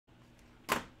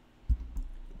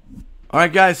All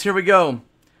right, guys, here we go.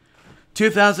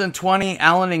 2020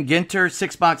 Allen and Ginter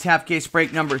 6-box half case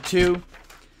break number 2.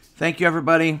 Thank you,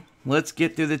 everybody. Let's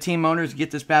get through the team owners,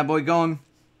 get this bad boy going.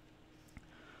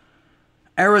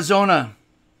 Arizona.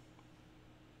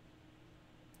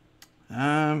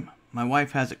 My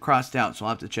wife has it crossed out, so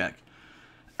I'll have to check.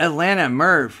 Atlanta,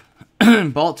 Merv.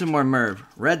 Baltimore, Merv.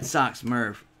 Red Sox,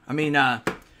 Merv.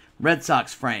 Red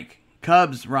Sox, Frank.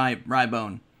 Cubs,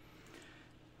 Rybone.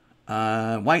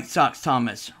 White Sox,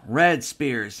 Thomas. Red,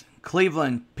 Spears.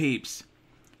 Cleveland, Peeps.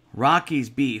 Rockies,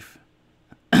 Beef.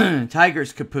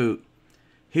 Tigers, Kaput.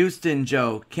 Houston,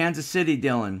 Joe. Kansas City,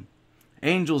 Dylan.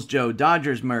 Angels, Joe.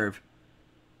 Dodgers, Merv.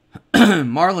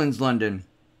 Marlins, London.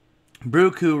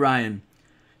 Bruku, Ryan.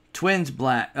 Twins,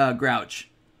 Grouch.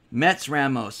 Mets,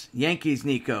 Ramos. Yankees,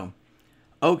 Nico.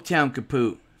 Oaktown,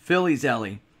 Kaput. Phillies,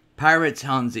 Ellie. Pirates,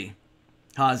 Hansi.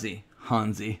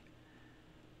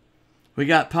 We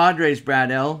got Padres,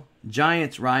 Brad L.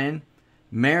 Giants, Ryan.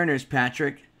 Mariners,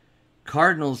 Patrick.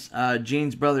 Cardinals,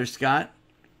 Gene's brother, Scott.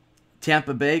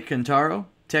 Tampa Bay, Kentaro.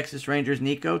 Texas Rangers,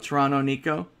 Nico. Toronto,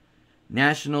 Nico.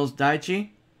 Nationals, Daichi.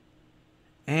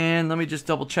 And let me just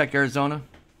double check Arizona.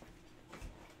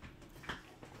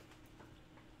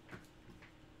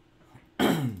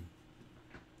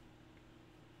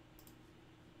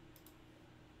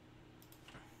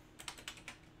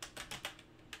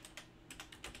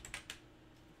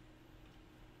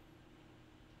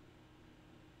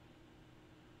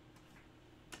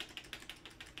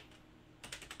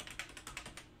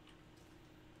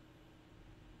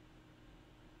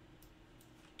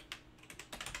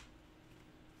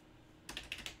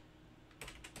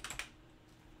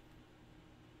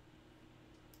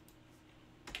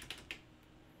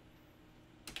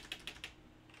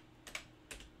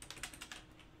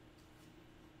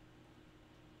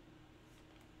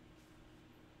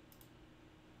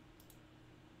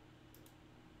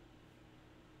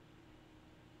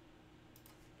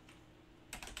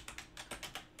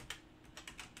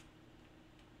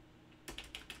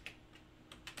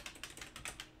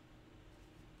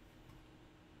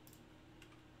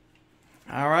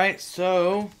 All right,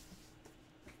 so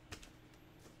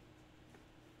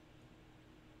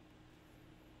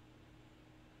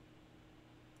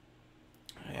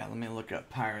yeah, let me look up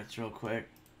Pirates real quick.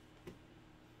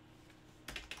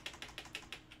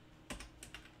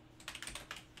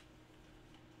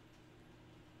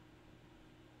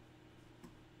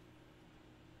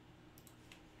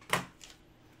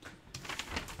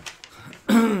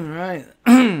 All right.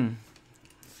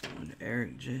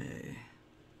 Eric J.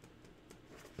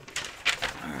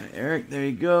 All right, Eric, there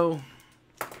you go.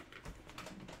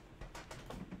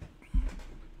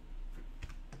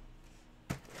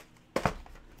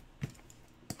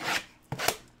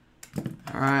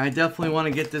 All right, I definitely want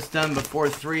to get this done before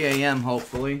 3 a.m.,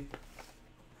 hopefully.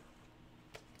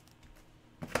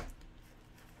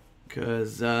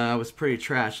 Because I was pretty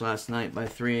trash last night by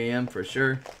 3 a.m. for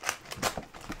sure.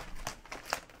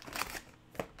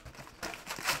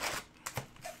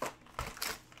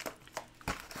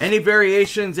 Any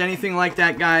variations, anything like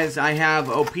that, guys, I have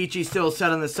O-Pee-Chee still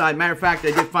set on the side. Matter of fact,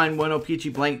 I did find one O-Pee-Chee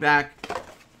blank back.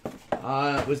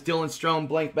 It was Dylan Strome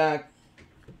blank back.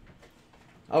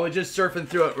 I was just surfing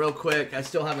through it real quick. I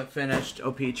still haven't finished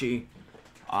O-Pee-Chee.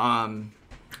 And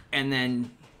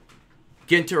then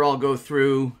Ginter I'll go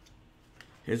through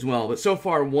as well. But so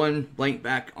far, one blank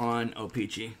back on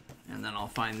O-Pee-Chee. And then I'll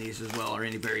find these as well, or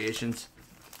any variations.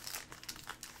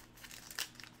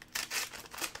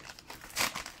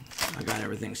 I got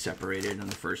everything separated on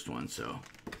the first one, so.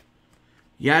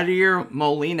 Yadier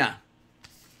Molina.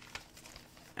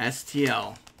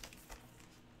 STL.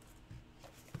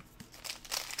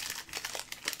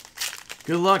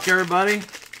 Good luck, everybody.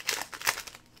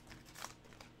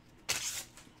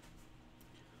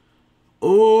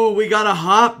 Oh, we got a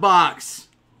hot box.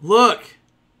 Look.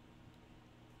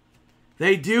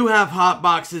 They do have hot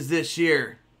boxes this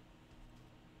year.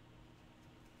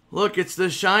 Look, it's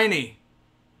the shiny.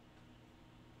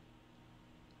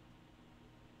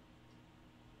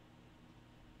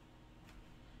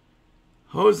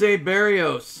 Jose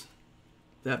Barrios.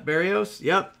 That Barrios?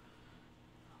 Yep.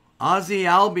 Ozzy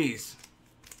Albies.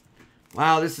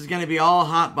 Wow, this is going to be all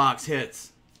hot box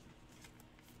hits.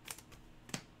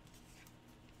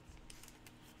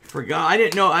 Forgot. I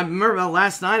didn't know. I remember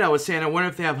last night I was saying I wonder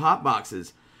if they have hot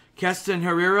boxes. Keston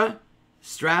Herrera.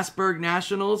 Strasburg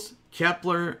Nationals.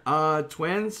 Kepler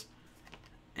Twins.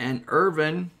 And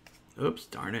Irvin. Oops,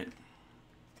 darn it.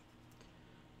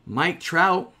 Mike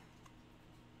Trout.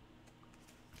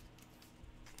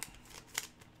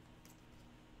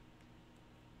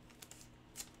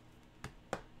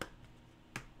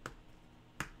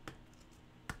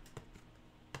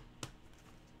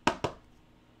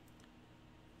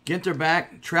 Ginter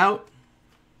back, Trout.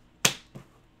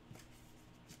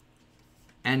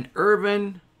 And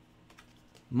Irvin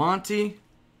Monty.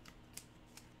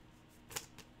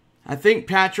 I think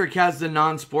Patrick has the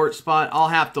non-sport spot. I'll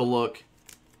have to look.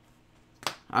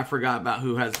 I forgot about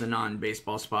who has the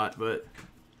non-baseball spot, but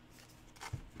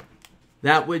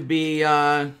that would be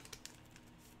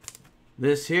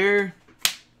this here.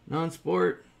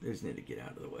 Non-sport. These need to get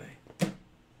out of the way.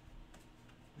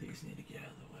 These need to get out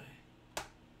of the way.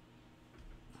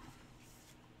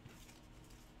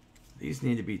 These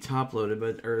need to be top loaded,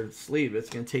 but or sleeve. It's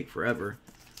going to take forever.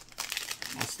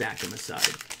 I'll stack them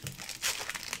aside.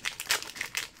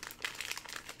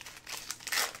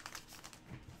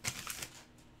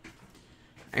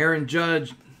 Aaron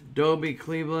Judge, Dobie,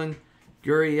 Cleveland,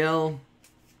 Gurriel,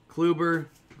 Kluber,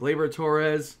 Gleyber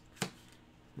Torres.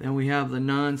 Then we have the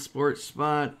non-sports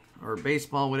spot, or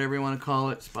baseball, whatever you want to call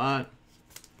it, spot.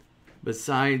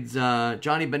 Besides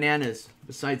Johnny Bananas,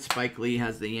 besides Spike Lee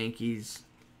has the Yankees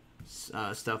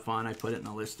stuff on. I put it in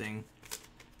the listing.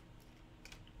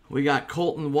 We got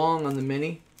Colton Wong on the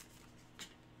mini.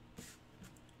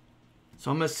 So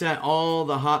I'm going to set all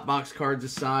the hot box cards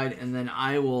aside, and then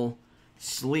I will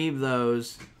sleeve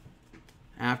those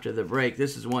after the break.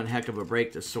 This is one heck of a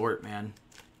break to sort, man.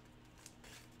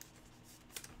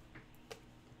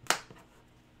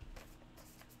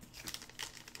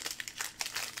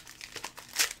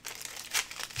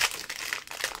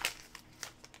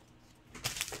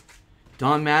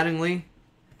 Don Mattingly,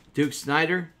 Duke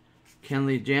Snyder,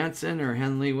 Kenley Jansen, or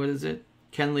Henley, what is it?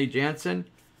 Kenley Jansen,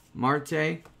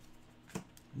 Marte,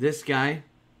 this guy,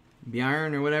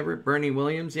 Bjorn or whatever, Bernie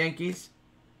Williams, Yankees.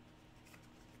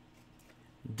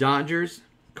 Dodgers,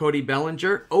 Cody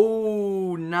Bellinger.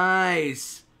 Oh,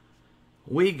 nice.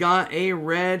 We got a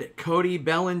red Cody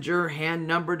Bellinger, hand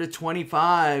number to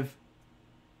 25.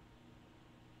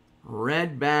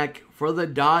 Red back for the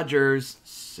Dodgers.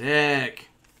 Sick.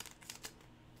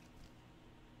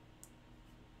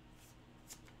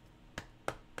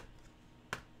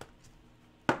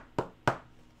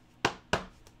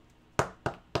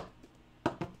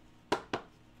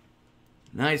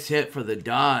 Nice hit for the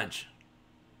Dodge.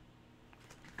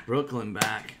 Brooklyn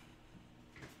back.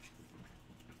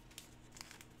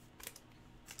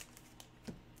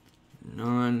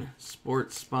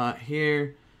 Non-sports spot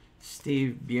here.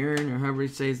 Steve Bjorn, or however you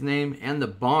say his name. And the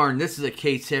Barn. This is a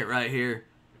case hit right here.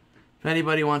 If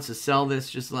anybody wants to sell this,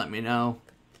 just let me know.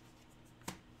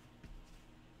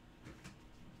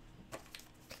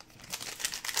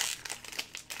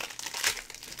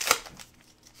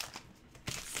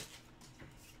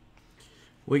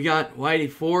 We got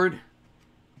Whitey Ford,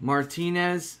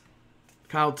 Martinez,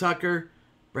 Kyle Tucker,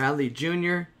 Bradley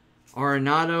Jr.,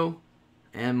 Arenado,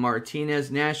 and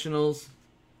Martinez Nationals.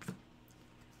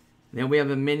 Then we have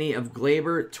a mini of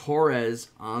Gleyber Torres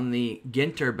on the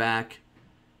Ginter back.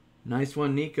 Nice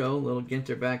one, Nico. Little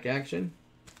Ginter back action.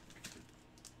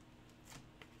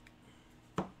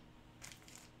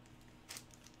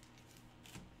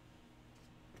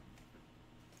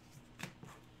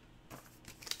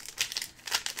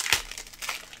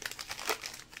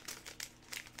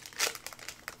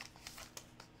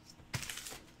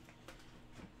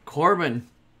 Corbin,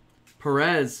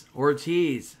 Perez,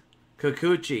 Ortiz,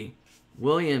 Kikuchi,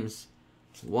 Williams,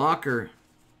 Walker.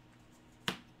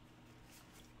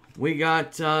 We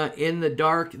got In the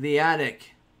Dark, The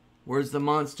Attic. Where's the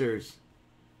Monsters?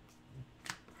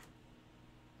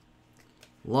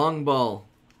 Long Ball,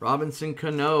 Robinson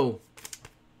Cano.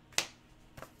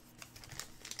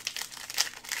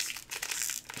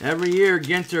 Every year,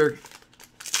 Ginter.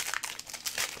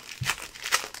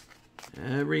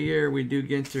 Every year we do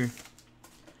Ginter.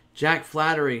 Jack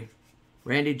Flattery,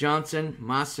 Randy Johnson,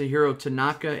 Masahiro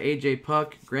Tanaka, AJ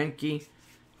Puck, Greinke,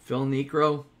 Phil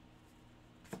Niekro.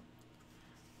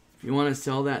 If you want to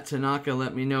sell that Tanaka,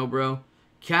 let me know, bro.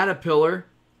 Caterpillar,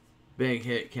 big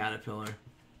hit, Caterpillar.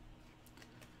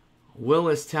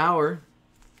 Willis Tower.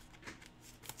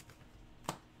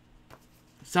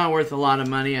 It's not worth a lot of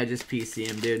money. I just PC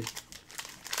him, dude.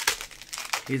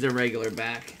 He's a regular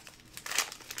back.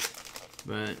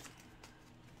 But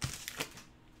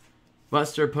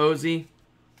Buster Posey,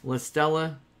 La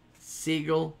Stella,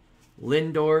 Siegel,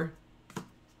 Lindor.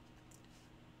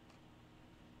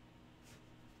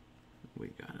 We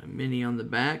got a mini on the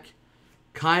back.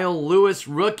 Kyle Lewis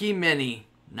rookie mini.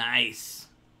 Nice.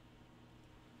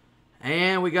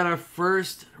 And we got our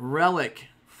first relic,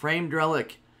 framed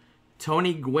relic.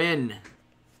 Tony Gwynn.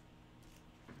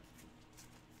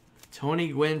 Tony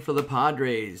Gwynn for the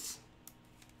Padres.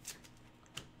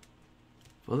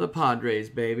 For the Padres,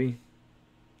 baby.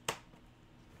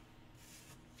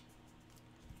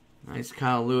 Nice Nice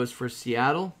Kyle Lewis for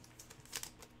Seattle.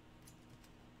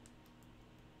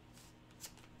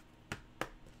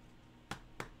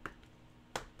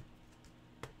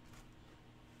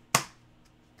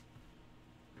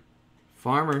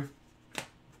 Farmer.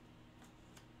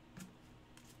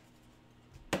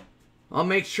 I'll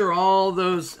make sure all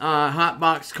those hot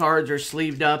box cards are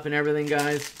sleeved up and everything,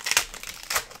 guys.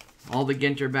 All the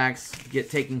Ginter backs get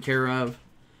taken care of.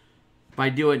 If I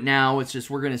do it now, it's just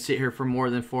we're going to sit here for more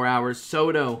than 4 hours.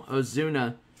 Soto,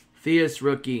 Ozuna, Theus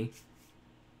rookie,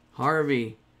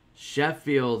 Harvey,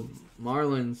 Sheffield,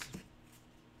 Marlins.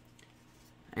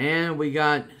 And we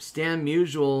got Stan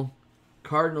Musial,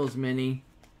 Cardinals mini,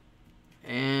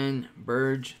 and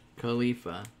Burj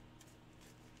Khalifa.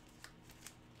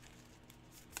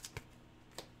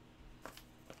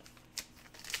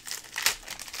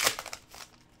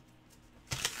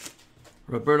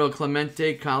 Roberto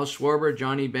Clemente, Kyle Schwarber,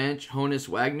 Johnny Bench, Honus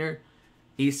Wagner,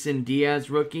 Eason Diaz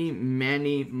rookie,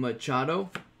 Manny Machado.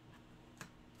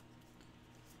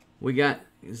 We got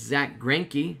Zach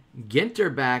Greinke,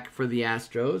 Ginter back for the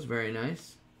Astros, very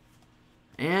nice.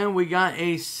 And we got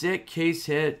a sick case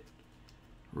hit,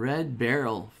 Red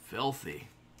Barrel, filthy.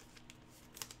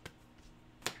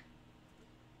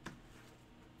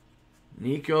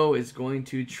 Nico is going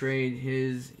to trade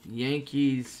his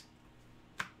Yankees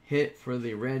hit for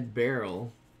the Red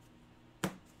Barrel.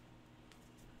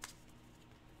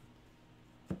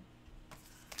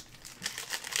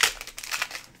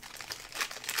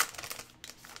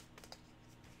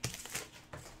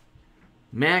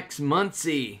 Max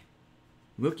Muncy,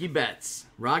 Mookie Betts,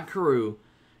 Rod Carew,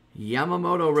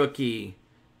 Yamamoto rookie,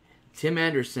 Tim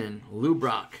Anderson, Lou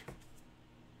Brock.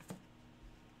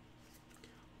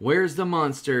 Where's the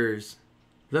Monsters?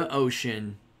 The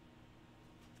Ocean.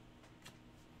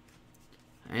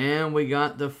 And we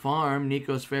got the Farm,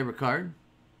 Nico's favorite card.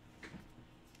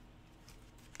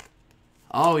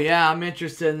 Oh yeah, I'm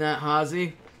interested in that,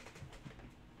 Hazy.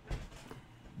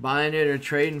 Buying it or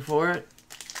trading for it.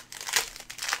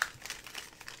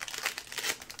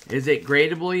 Is it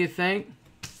gradable, you think?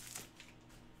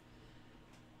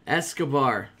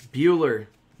 Escobar, Bueller,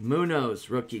 Munoz,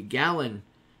 rookie, Gallen,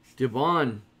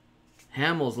 Dubon,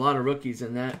 Hamels, a lot of rookies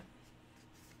in that.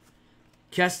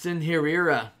 Keston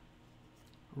Herrera,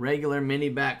 regular mini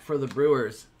back for the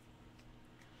Brewers.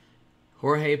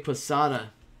 Jorge Posada.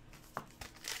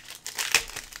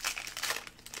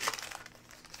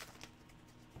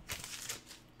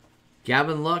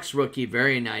 Gavin Lux rookie,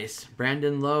 very nice.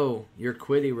 Brandon Lowe, your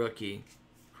Quiddy rookie.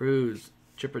 Cruz,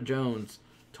 Chipper Jones,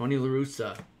 Tony La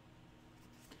Russa.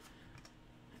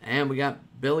 And we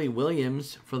got Billy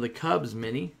Williams for the Cubs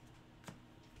mini.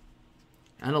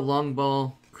 And a long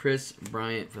ball, Chris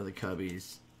Bryant for the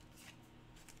Cubbies.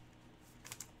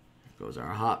 There goes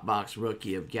our hot box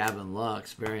rookie of Gavin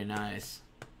Lux, very nice.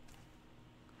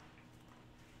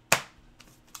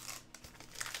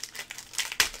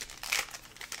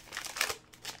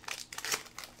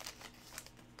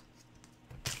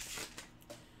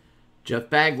 Jeff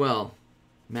Bagwell,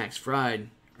 Max Fried,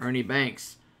 Ernie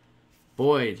Banks,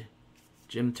 Boyd,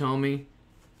 Jim Thome,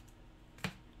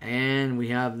 and we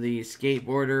have the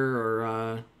skateboarder,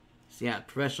 or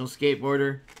professional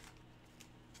skateboarder,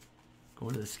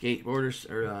 going to the skateboarders,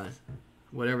 or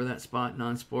whatever that spot,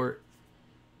 non-sport.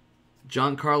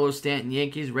 Giancarlo Stanton,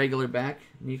 Yankees, regular back,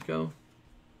 Nico.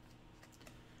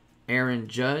 Aaron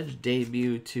Judge,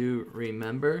 debut to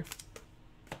remember.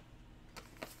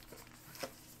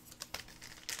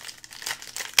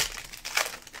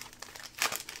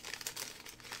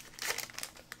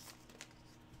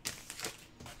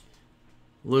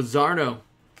 Luzardo,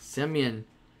 Semyon,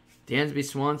 Dansby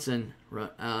Swanson,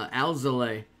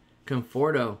 Alzolay,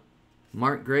 Conforto,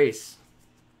 Mark Grace.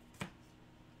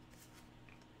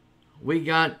 We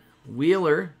got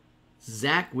Wheeler,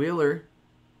 Zach Wheeler,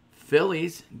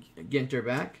 Phillies, Ginter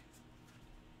back.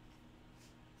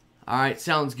 Alright,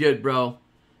 sounds good, bro.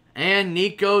 And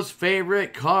Nico's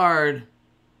favorite card,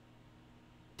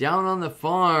 Down on the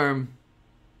Farm.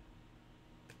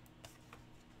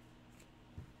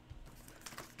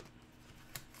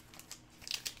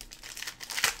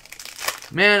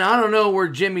 Man, I don't know where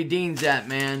Jimmy Dean's at,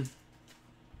 man.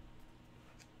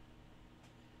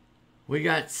 We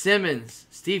got Simmons,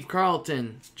 Steve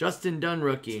Carlton, Justin Dunn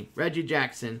rookie, Reggie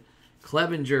Jackson,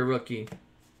 Clevenger rookie.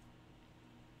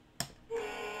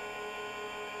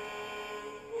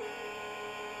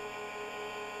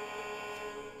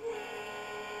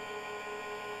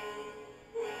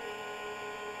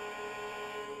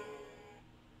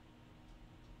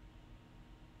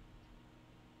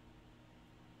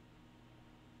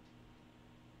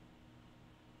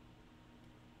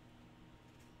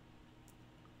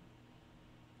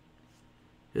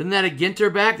 Isn't that a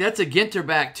Ginter back? That's a Ginter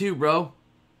back too, bro.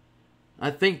 I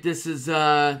think this is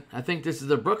a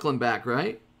Brooklyn back,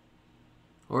 right?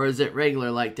 Or is it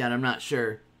regular like that? I'm not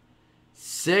sure.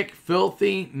 Sick,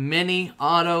 filthy, mini,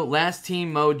 auto, last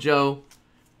team mojo,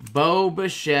 Bo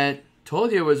Bichette.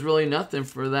 Told you it was really nothing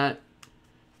for that,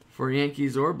 for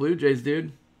Yankees or Blue Jays,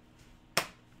 dude.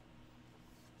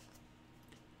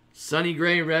 Sunny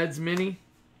Gray Reds mini.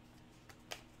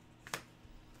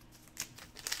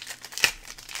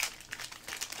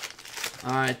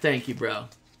 All right, thank you, bro.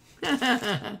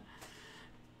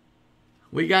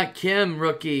 We got Kim,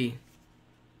 rookie.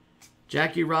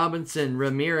 Jackie Robinson,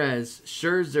 Ramirez,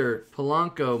 Scherzer,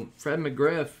 Polanco, Fred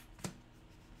McGriff.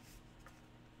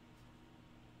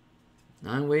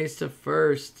 9 ways to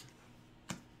first.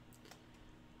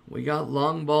 We got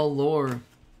long ball lore.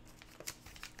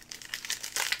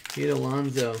 Pete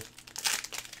Alonso.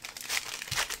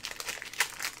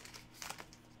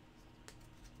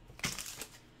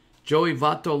 Joey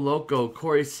Votto Loco,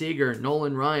 Corey Seager,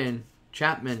 Nolan Ryan,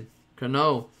 Chapman,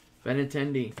 Cano,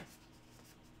 Benintendi,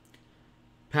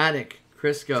 Paddock,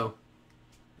 Crisco,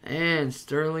 and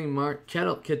Sterling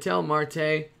Ketel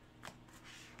Marte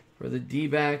for the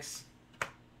D-backs.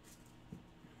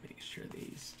 Make sure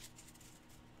these.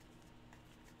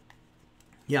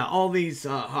 Yeah, all these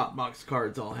hot box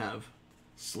cards all have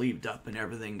sleeved up and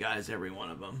everything, guys. Every one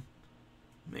of them.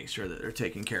 Make sure that they're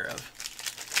taken care of.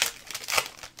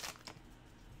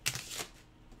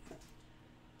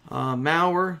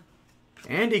 Mauer,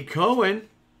 Andy Cohen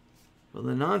for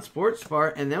the non-sports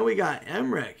part, and then we got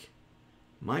Emmerich,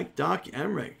 Mike Doc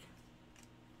Emmerich.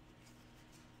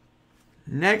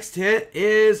 Next hit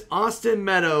is Austin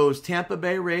Meadows, Tampa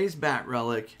Bay Rays bat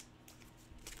relic.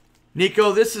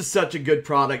 Nico, this is such a good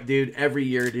product, dude. Every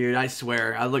year, dude. I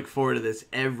swear. I look forward to this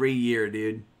every year,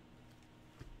 dude.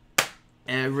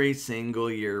 Every single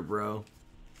year, bro.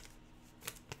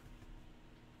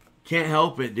 Can't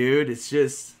help it, dude. It's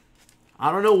just,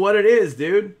 I don't know what it is,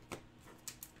 dude.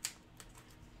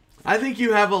 I think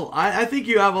you have a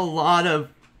lot of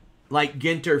like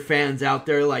Ginter fans out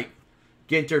there, like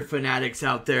Ginter fanatics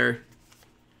out there.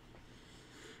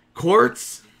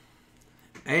 Quartz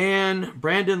and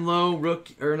Brandon Lowe,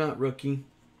 rookie or not rookie.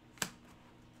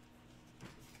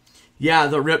 Yeah,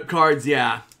 the rip cards,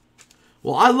 yeah.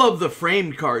 Well, I love the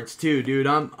framed cards too, dude.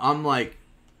 I'm like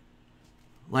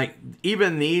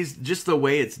even these, just the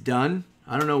way it's done.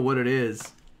 I don't know what it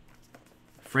is.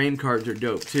 Frame cards are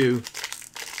dope too.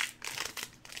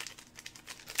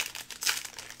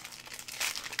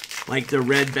 Like the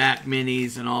red back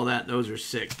minis and all that. Those are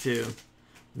sick too.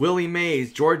 Willie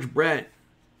Mays, George Brett,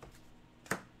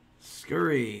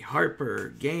 Scurry,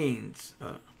 Harper, Gaines,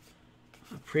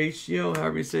 Apprecio,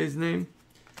 however you say his name.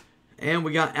 And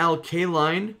we got Al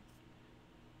Kaline,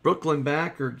 Brooklyn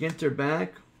back or Ginter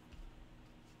back.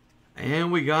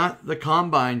 And we got the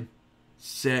Combine.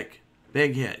 Sick.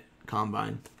 Big hit.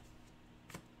 Combine.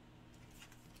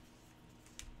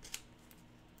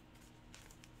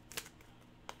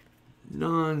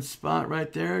 Non-spot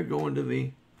right there. Going to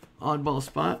the oddball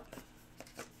spot.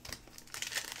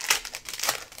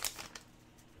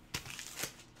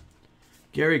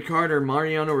 Gary Carter,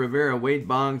 Mariano Rivera, Wade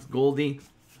Boggs, Goldie,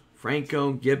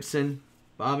 Franco, Gibson,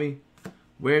 Bobby.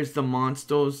 Where's the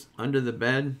Monsters under the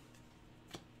bed?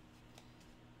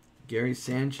 Gary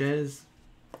Sanchez.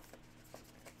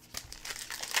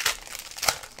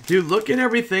 Dude, look at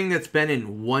everything that's been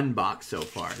in one box so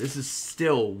far. This is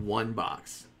still one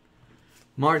box.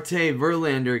 Marte,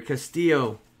 Verlander,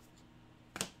 Castillo,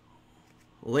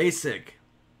 LASIK.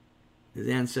 His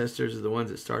ancestors are the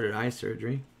ones that started eye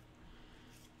surgery.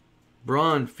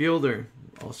 Braun, Fielder,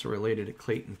 also related to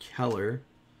Clayton Keller.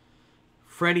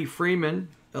 Freddie Freeman,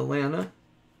 Atlanta.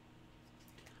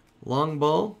 Long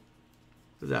ball.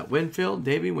 Is that Winfield?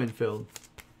 Davey Winfield.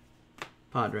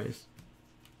 Padres.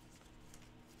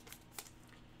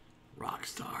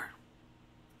 Rockstar.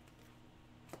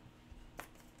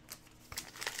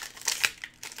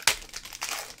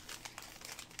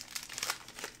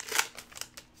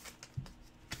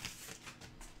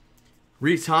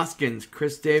 Reese Hoskins,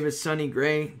 Chris Davis, Sonny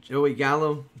Gray, Joey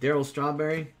Gallo, Darryl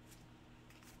Strawberry.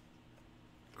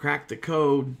 Crack the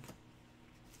code.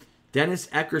 Dennis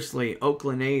Eckersley,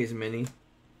 Oakland A's mini.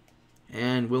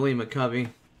 And Willie McCovey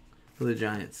for the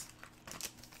Giants.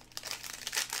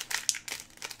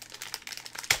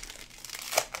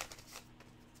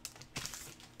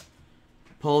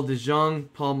 Paul DeJong,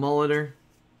 Paul Molitor,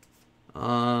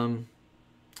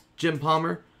 Jim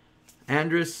Palmer,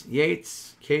 Andrus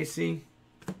Yates, Casey.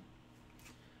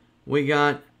 We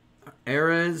got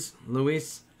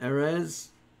Luis Arez,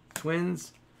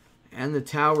 Twins, And the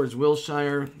Towers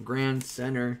Wilshire Grand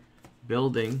Center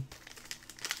building.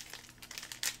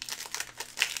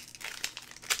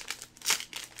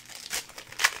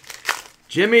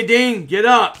 Jimmy Dean, get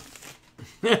up.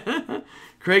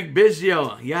 Craig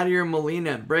Biggio, Yadier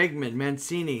Molina, Bregman,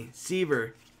 Mancini,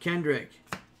 Seaver, Kendrick.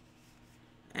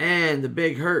 And the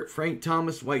Big Hurt, Frank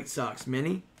Thomas, White Sox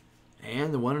mini.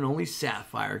 And the one and only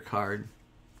Sapphire card.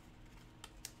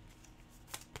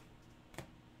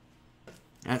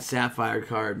 That Sapphire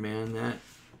card, man,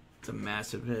 that's a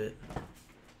massive hit.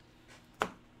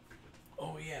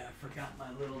 Oh yeah, I forgot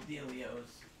my little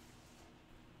dealios.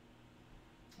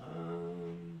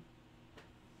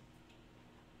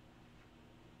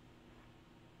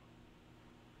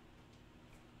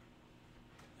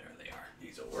 There they are.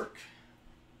 These will work.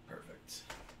 Perfect.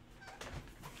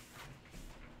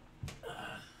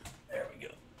 There we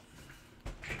go.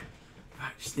 I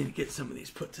just need to get some of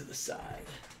these put to the side.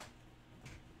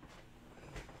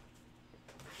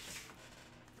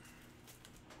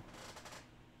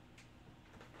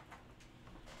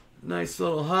 Nice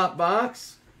little hot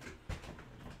box.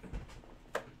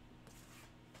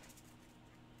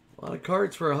 A lot of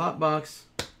cards for a hot box.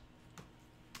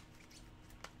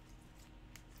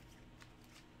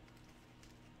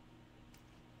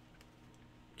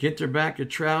 Ginter back of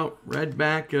Trout, red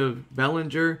back of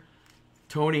Bellinger,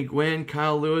 Tony Gwynn,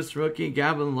 Kyle Lewis rookie,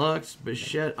 Gavin Lux,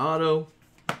 Bichette auto.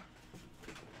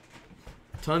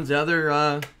 Tons of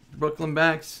other Brooklyn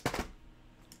backs.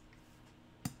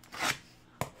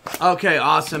 Okay,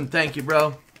 awesome. Thank you,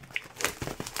 bro.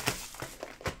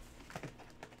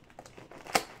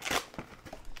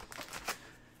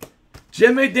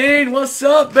 Jimmy Dean, what's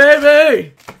up,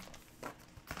 baby?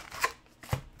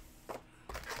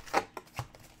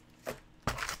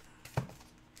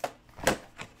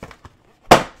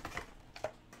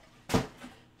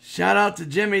 Shout out to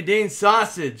Jimmy Dean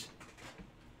Sausage.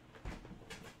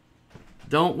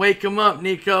 Don't wake him up,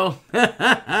 Nico.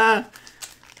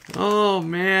 Oh,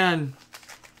 man.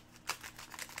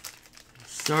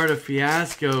 Start a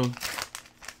fiasco.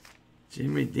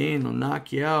 Jimmy Dean will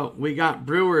knock you out. We got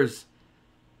Brewers.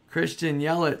 Christian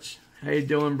Yelich. How you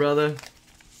doing, brother?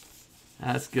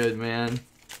 That's good, man.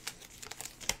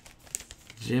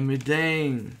 Jimmy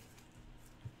Dean.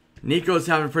 Nico's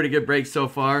having a pretty good break so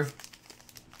far.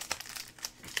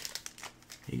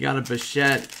 He got a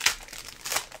Bichette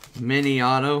mini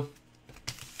auto.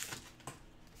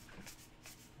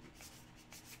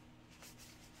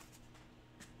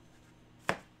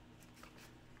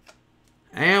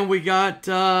 And we got,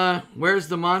 Where's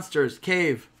the Monsters?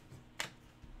 Cave.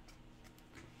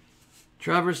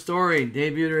 Trevor Story,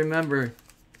 debut to remember.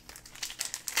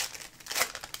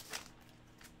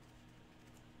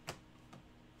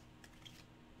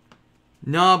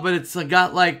 No, but it's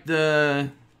got like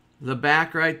the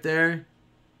back right there.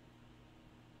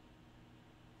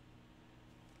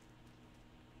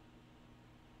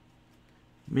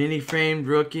 Mini framed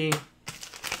rookie.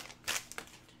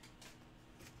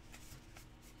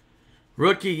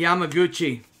 Rookie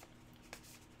Yamaguchi.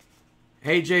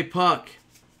 AJ Puck.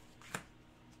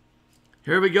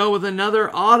 Here we go with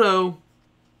another auto.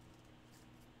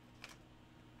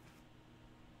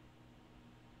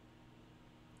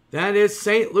 That is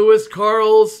St. Louis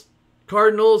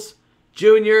Cardinals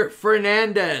Junior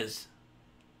Fernandez.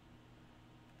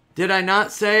 Did I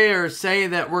not say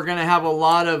that we're going to have a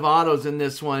lot of autos in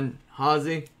this one,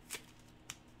 Hazy?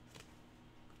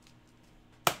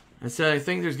 I said I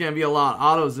think there's going to be a lot of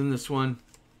autos in this one.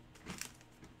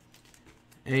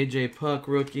 AJ Puck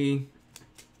rookie.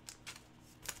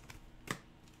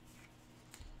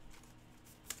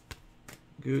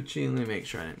 Gucci. Let me make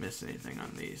sure I didn't miss anything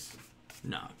on these.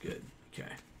 No, good.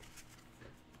 Okay.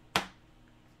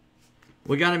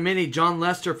 We got a mini John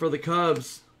Lester for the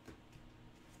Cubs.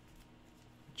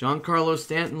 Giancarlo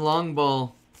Stanton long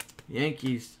ball.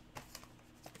 Yankees.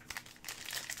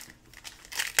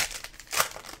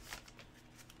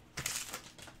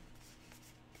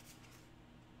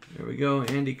 There we go.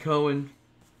 Andy Cohen.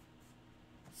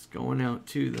 It's going out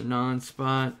to the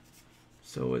non-spot.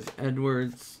 So is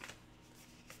Edwards.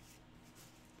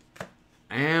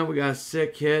 And we got a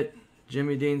sick hit.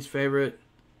 Jimmy Dean's favorite.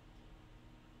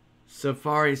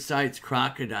 Safari Sights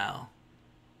Crocodile.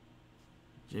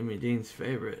 Jimmy Dean's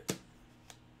favorite.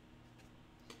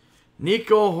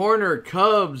 Nico Horner,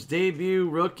 Cubs debut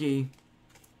rookie.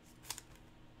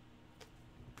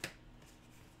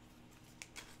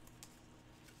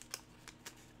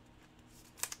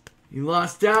 You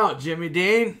lost out, Jimmy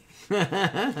Dean.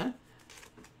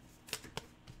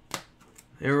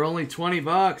 They were only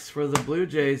 $20 for the Blue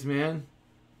Jays, man.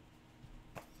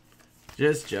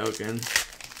 Just joking.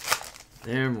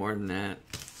 They're more than that.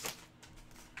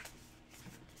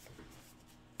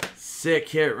 Sick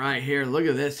hit right here. Look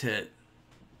at this hit.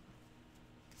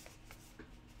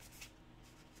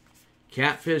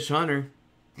 Catfish Hunter.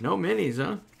 No minis,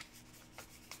 huh?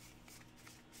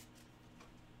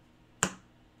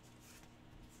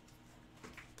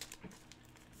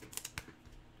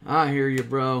 I hear you,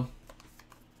 bro.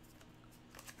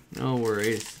 No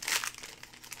worries.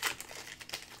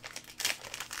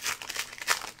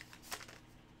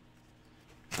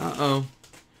 Uh-oh.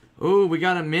 Ooh, we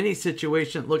got a mini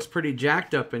situation that looks pretty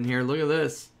jacked up in here. Look at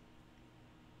this.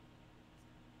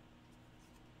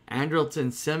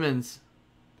 Andrelton Simmons.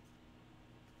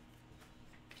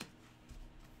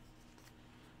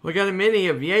 We got a mini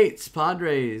of Yates,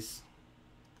 Padres.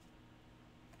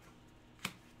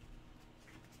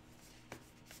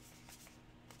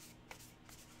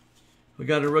 We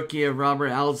got a rookie of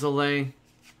Robert Alzolay.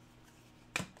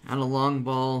 And a long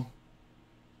ball.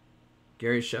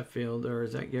 Gary Sheffield, or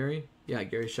is that Gary? Yeah,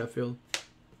 Gary Sheffield.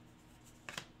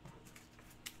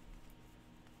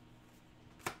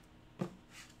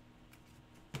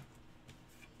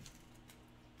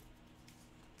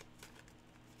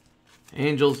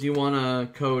 Angels, you want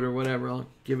a code or whatever, I'll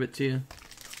give it to you.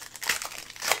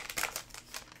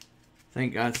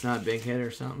 Thank God it's not a big hit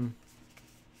or something.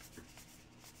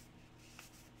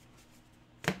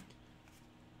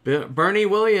 Bernie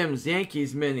Williams,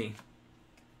 Yankees mini.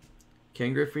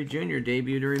 Ken Griffey Jr.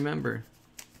 debut to remember.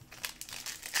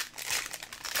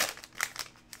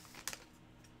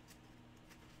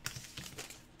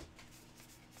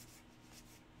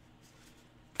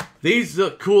 These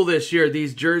look cool this year.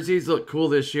 These jerseys look cool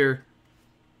this year.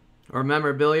 Or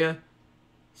memorabilia.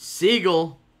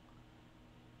 Siegel.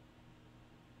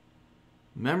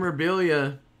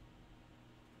 Memorabilia.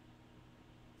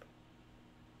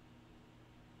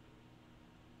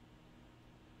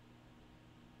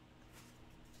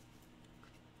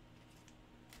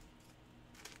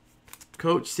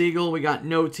 Coach Siegel, we got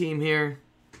no team here.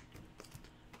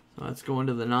 So let's go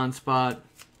into the non-spot.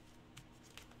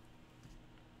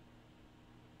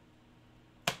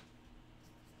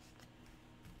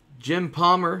 Jim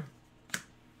Palmer,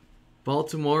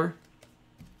 Baltimore.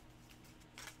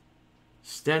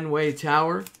 Stenway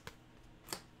Tower.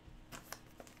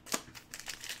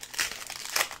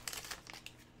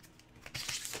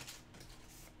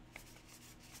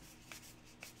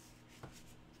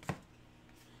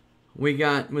 We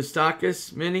got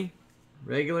Moustakas mini,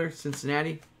 regular,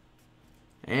 Cincinnati,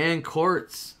 and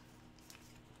Courts.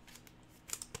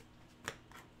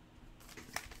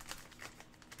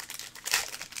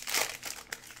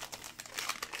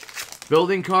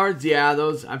 Building cards, yeah,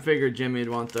 those, I figured Jimmy'd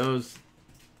want those.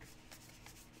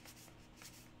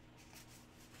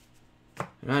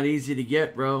 Not easy to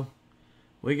get, bro.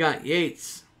 We got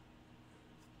Yates.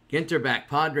 Ginter back,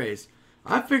 Padres.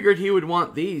 I figured he would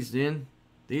want these, dude.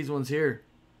 These ones here.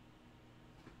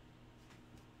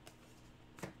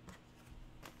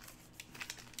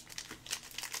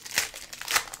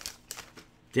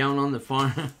 Down on the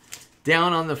farm.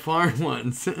 Down on the farm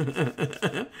ones.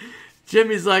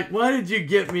 Jimmy's like, why did you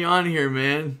get me on here,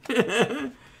 man?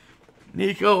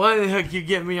 Nico, why the heck you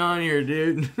get me on here,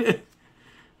 dude?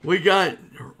 We got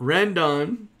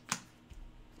Rendon.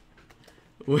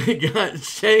 We got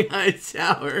Shanghai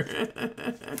Tower.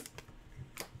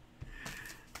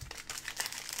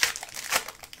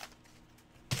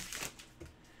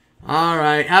 All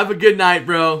right. Have a good night,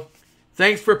 bro.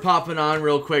 Thanks for popping on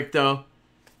real quick, though.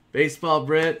 Baseball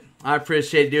Brit, I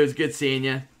appreciate it, dude. It was good seeing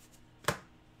you.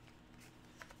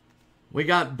 We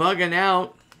got Bugging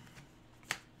Out.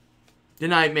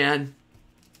 Good night, man.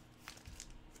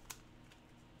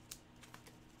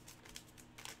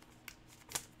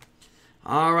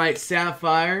 All right,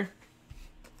 Sapphire.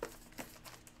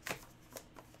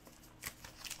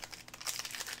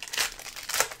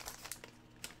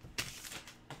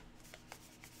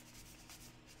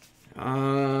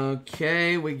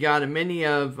 Okay, we got a mini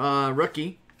of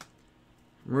rookie.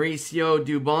 Mauricio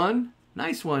Dubon.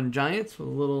 Nice one, Giants, with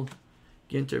a little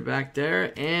Ginter back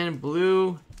there. And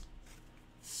blue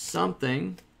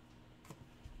something.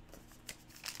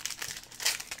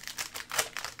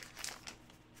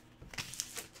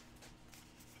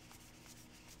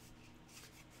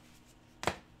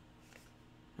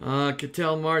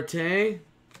 Ketel Marte.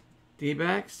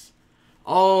 D-backs.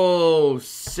 Oh,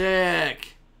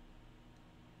 sick.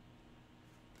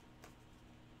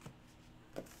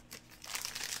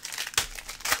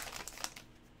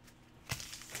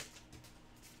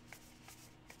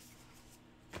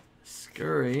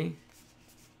 Scurry.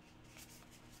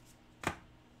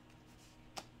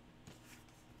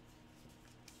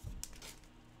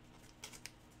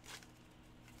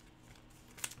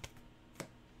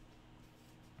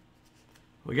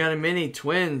 We got a mini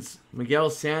Twins, Miguel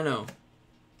Sano.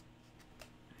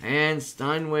 And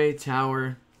Steinway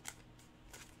Tower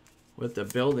with the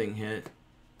building hit.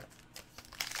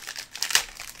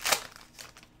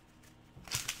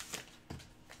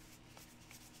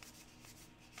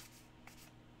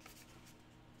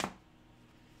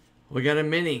 We got a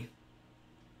mini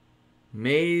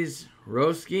Maze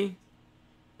Roski,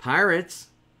 Pirates,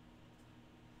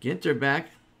 Ginter back.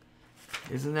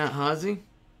 Isn't that Hazy?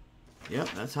 Yep,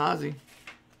 that's Hazy.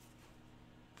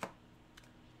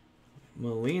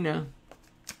 Molina.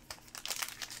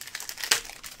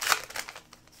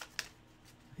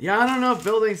 Yeah, I don't know if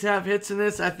buildings have hits in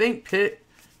this. I think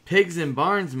Pigs and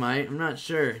Barnes might. I'm not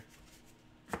sure.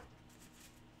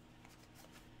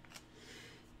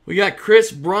 We got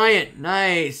Chris Bryant.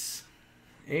 Nice.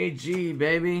 AG,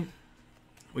 baby.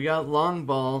 We got Long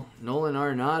Ball. Nolan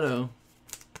Arenado.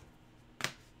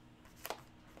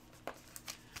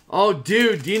 Oh,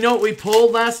 dude. Do you know what we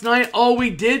pulled last night? Oh, we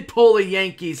did pull a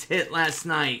Yankees hit last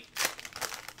night.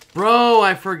 Bro,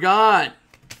 I forgot.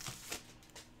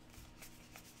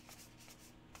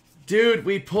 Dude,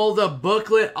 we pulled a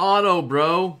booklet auto,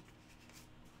 bro.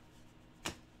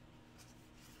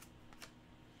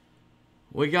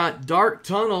 We got Dark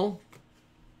Tunnel.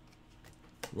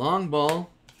 Long Ball.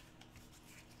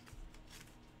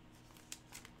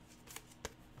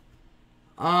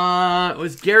 It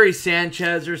was Gary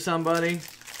Sanchez or somebody.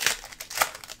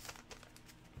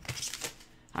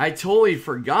 I totally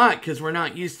forgot because we're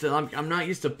not used to. I'm not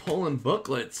used to pulling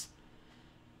booklets.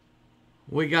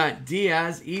 We got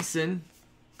Diaz, Eason.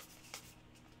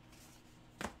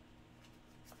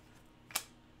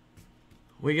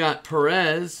 We got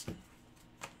Perez.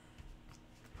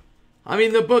 I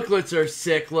mean, the booklets are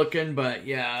sick looking, but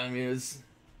yeah, I mean, it's...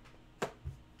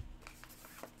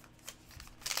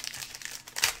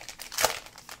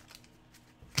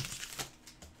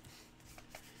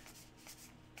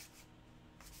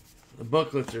 The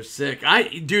booklets are sick.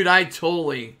 Dude, I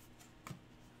totally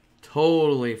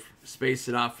spaced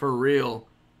it off for real.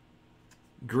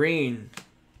 Green.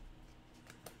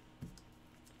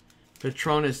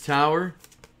 Petronas Tower.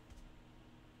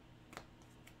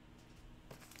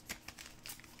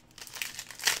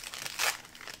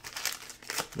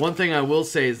 One thing I will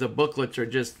say is the booklets are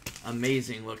just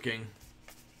amazing looking.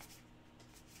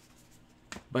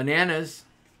 Bananas.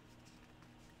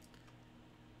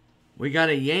 We got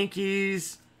a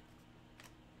Yankees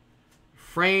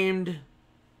framed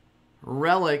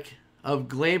relic of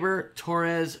Gleyber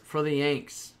Torres for the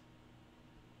Yanks.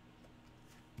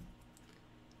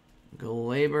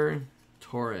 Gleyber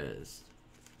Torres.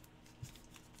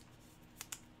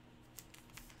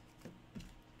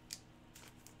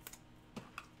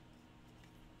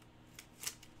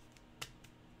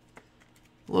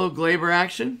 A little Gleyber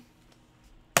action.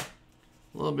 A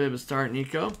little bit of a start,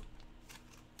 Nico.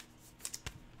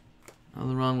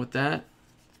 Nothing wrong with that.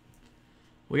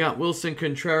 We got Wilson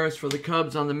Contreras for the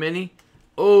Cubs on the mini.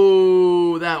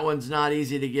 Oh, that one's not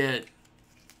easy to get.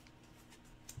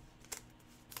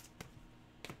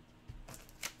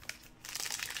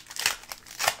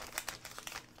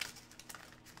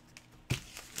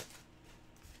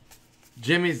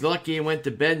 Jimmy's lucky he went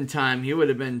to bed in time. He would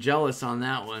have been jealous on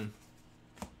that one.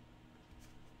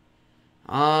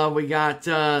 We got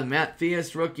Matt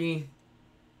Theus, rookie.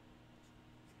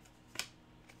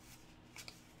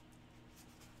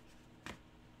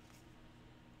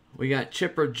 We got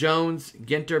Chipper Jones,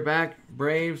 Ginter back,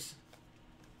 Braves.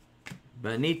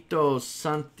 Benito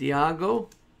Santiago.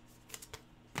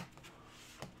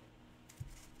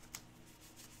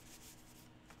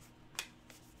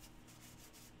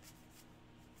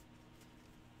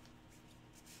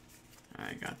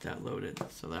 I got that loaded,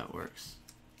 so that works.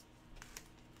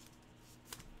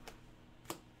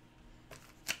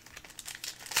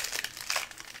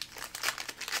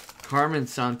 Carmen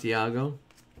Santiago.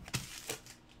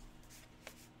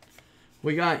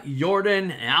 We got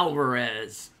Jordan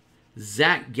Alvarez.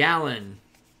 Zach Gallen.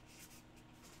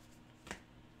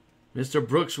 Mr.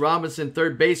 Brooks Robinson,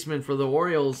 third baseman for the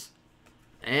Orioles.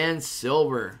 And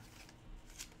silver.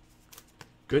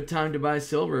 Good time to buy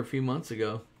silver a few months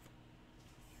ago.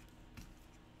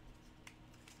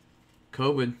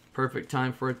 COVID, perfect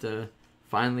time for it to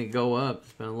finally go up.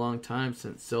 It's been a long time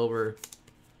since silver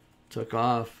took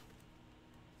off.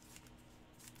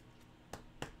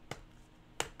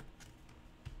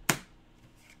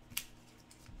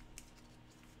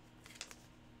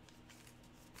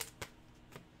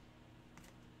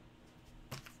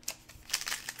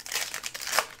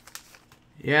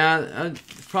 Yeah, I'm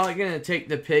probably going to take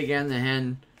the pig and the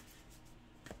hen.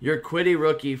 Your Quiddy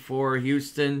rookie for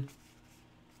Houston.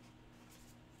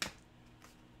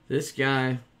 This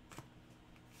guy.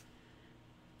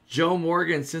 Joe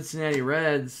Morgan, Cincinnati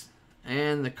Reds.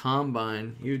 And the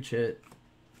Combine. Huge hit.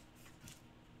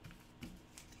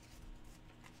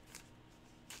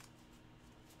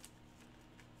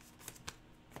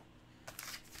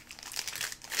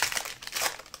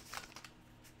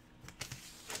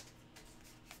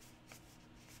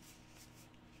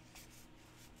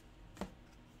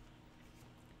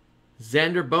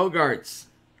 Xander Bogaerts,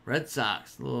 Red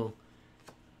Sox. A little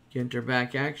Ginter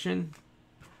back action.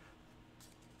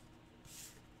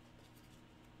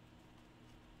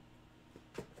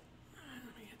 Let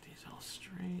me get these all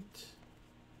straight.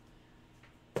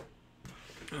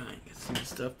 Alright, get some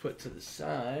stuff put to the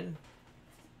side.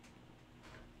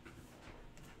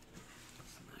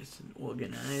 It's nice and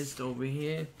organized over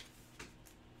here.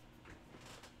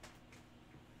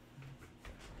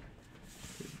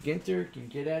 Ginter can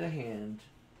get out of hand.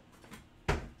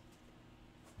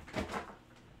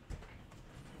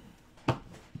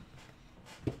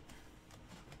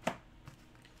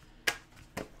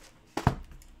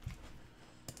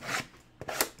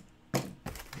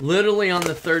 Literally on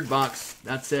the third box.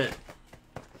 That's it.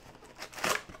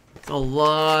 It's a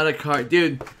lot of cards.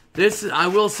 Dude, this I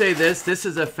will say this. This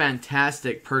is a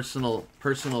fantastic personal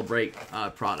break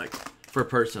product for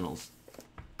personals.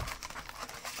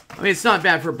 I mean, it's not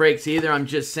bad for breaks either. I'm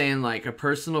just saying, like, a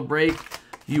personal break,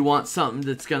 you want something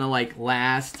that's going to, like,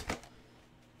 last.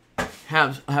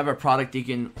 Have a product you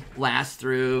can last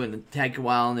through and take a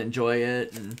while and enjoy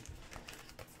it. And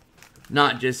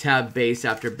not just have base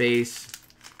after base.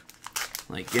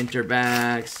 Like Ginter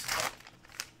backs.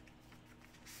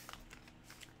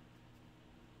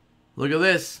 Look at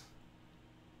this.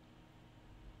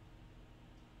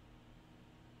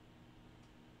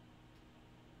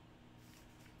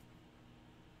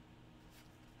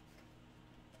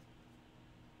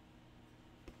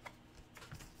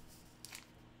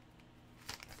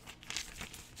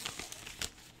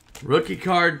 Rookie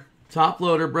card, top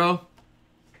loader, bro.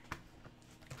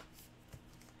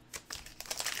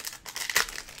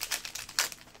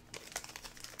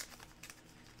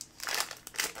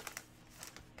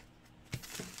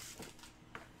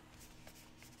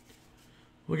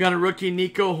 We got a rookie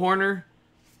Nico Horner,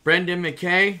 Brendan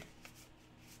McKay.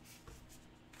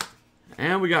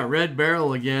 And we got Red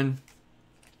Barrel again.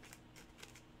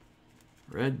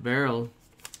 Red Barrel.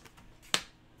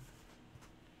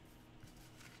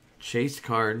 Chase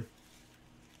card.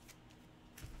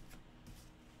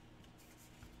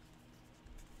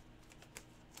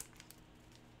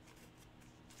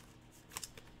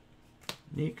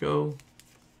 Nico.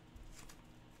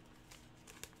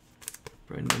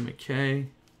 Brendan McKay.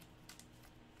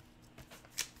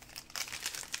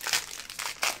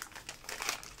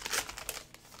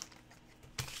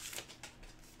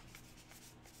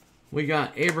 We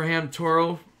got Abraham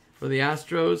Toro for the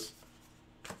Astros.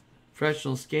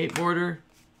 Professional skateboarder.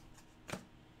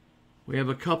 We have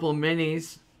a couple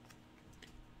minis.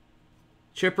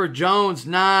 Chipper Jones,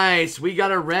 nice. We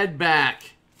got a red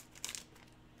back.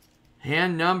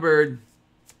 Hand numbered.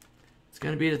 It's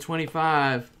going to be the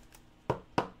 25.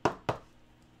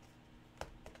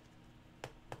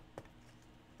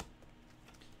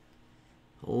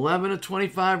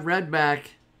 $11/25 red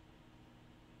back.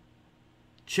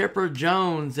 Chipper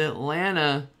Jones,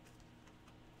 Atlanta.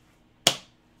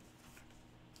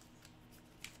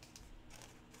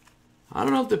 I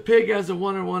don't know if the pig has a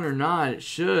 1/1 or not. It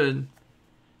should.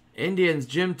 Indians,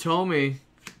 Jim Thome,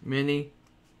 mini.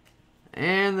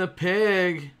 And the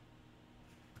pig.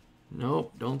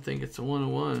 Nope, don't think it's a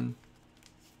 1/1.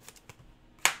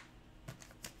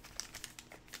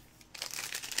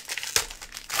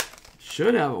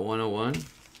 Should have a 1/1.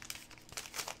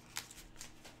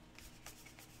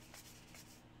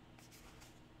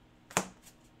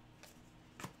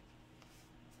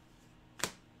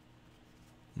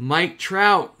 Mike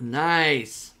Trout,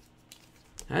 nice.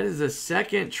 That is the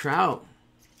second Trout.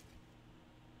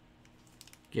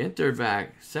 Ginter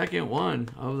back, second one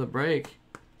of the break.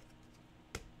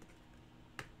 It's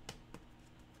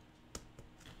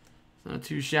not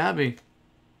too shabby.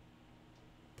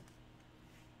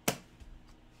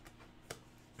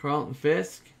 Carlton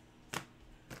Fisk.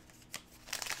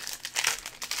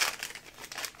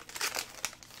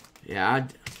 Yeah,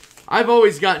 I've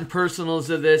always gotten personals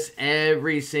of this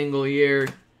every single year.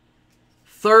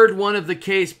 Third one of the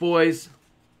case, boys.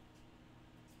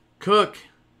 Cook.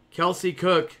 Kelsey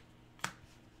Cook.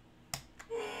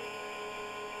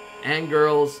 And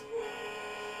girls.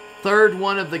 Third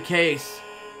one of the case.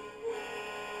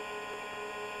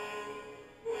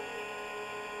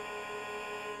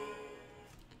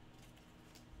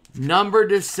 Number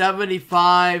to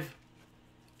 75.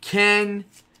 Ken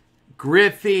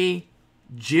Griffey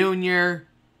Jr.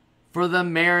 for the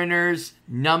Mariners,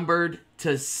 numbered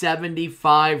to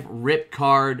 75 rip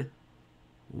card.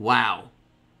 Wow.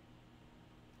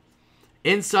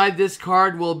 Inside this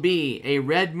card will be a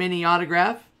red mini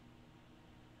autograph.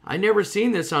 I never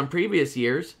seen this on previous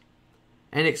years.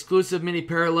 An exclusive mini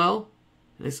parallel,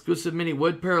 an exclusive mini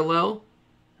wood parallel,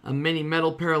 a mini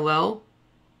metal parallel,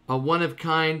 a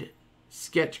one-of-kind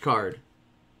sketch card.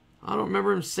 I don't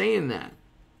remember him saying that.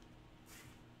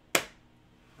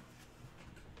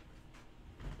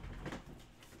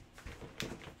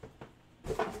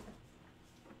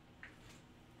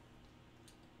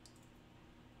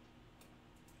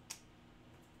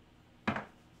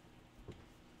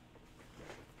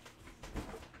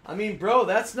 I mean, bro,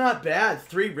 that's not bad.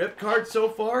 3 rip cards so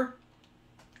far.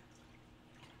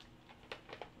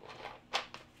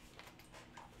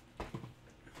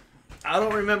 I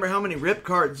don't remember how many rip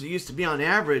cards it used to be on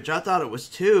average. I thought it was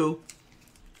 2.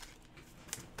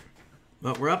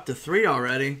 But we're up to 3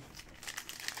 already.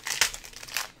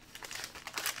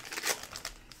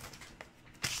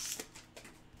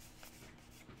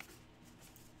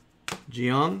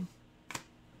 Jiang.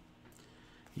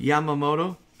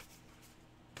 Yamamoto.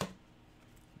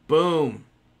 Boom.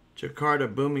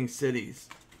 Jakarta Booming Cities.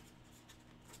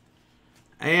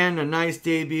 And a nice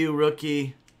debut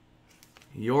rookie,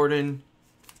 Jordan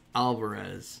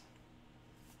Alvarez.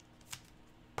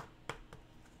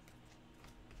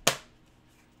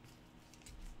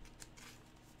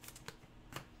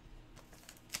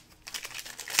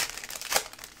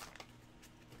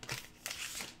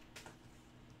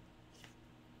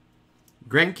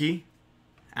 Greinke,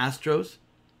 Astros.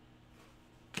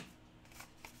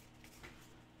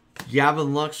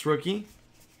 Gavin Lux rookie.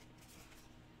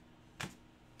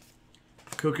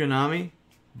 Kukanami,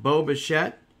 Bo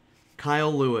Bichette,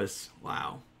 Kyle Lewis.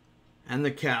 Wow. And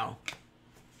the cow.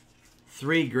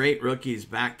 3 great rookies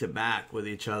back to back with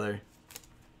each other.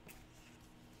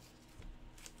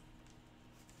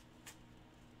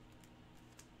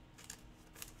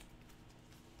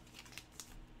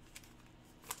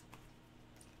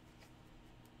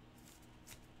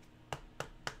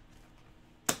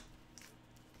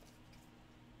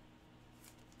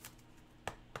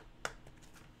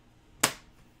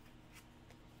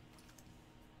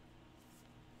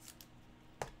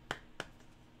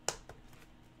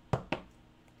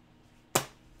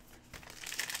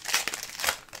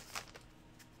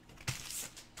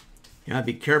 You gotta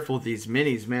be careful with these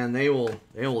minis, man. They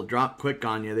will drop quick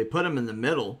on you. They put them in the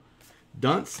middle.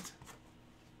 Dunst.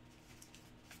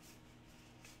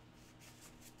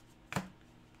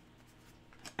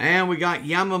 And we got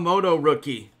Yamamoto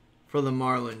rookie for the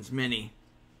Marlins mini.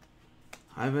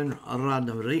 Ivan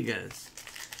Rodriguez.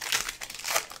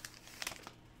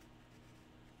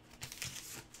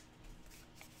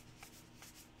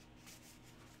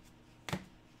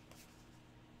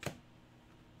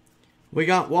 We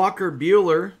got Walker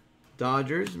Buehler,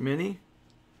 Dodgers, mini.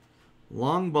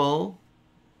 Long ball,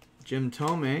 Jim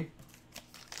Thome.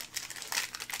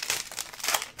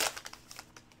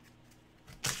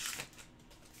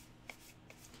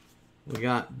 We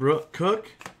got Brooke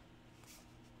Cook.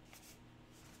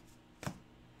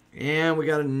 And we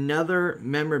got another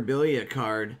memorabilia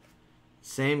card.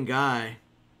 Same guy.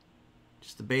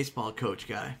 Just the baseball coach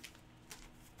guy.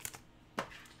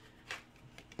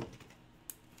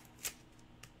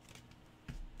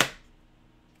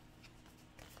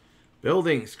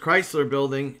 Buildings, Chrysler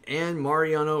Building, and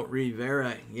Mariano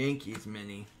Rivera, Yankees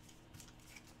mini.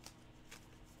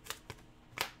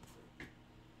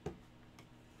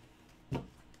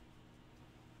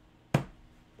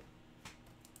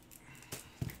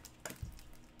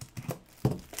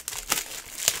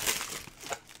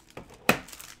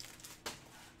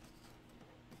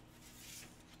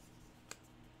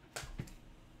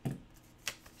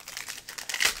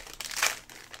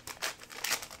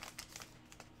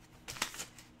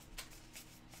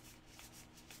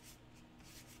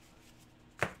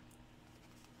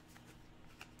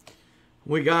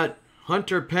 We got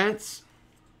Hunter Pence.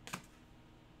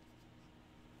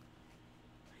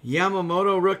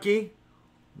 Yamamoto rookie.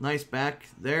 Nice back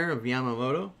there of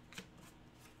Yamamoto.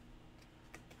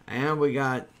 And we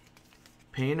got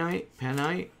Penite.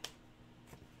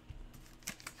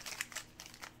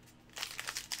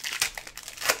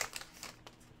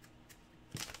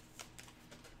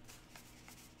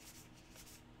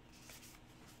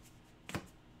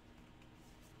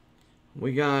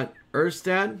 We got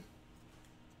Erstad.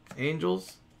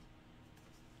 Angels.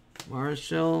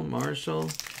 Marshall.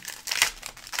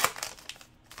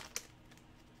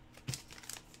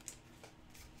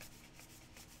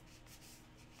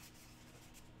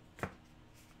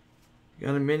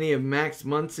 Got a mini of Max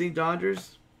Muncy,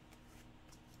 Dodgers.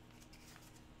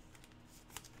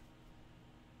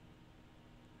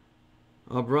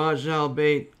 Rajal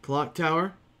Bate, Clock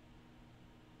Tower.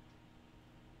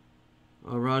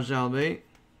 Rajal Bate.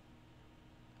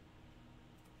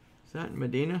 Is that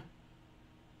Medina?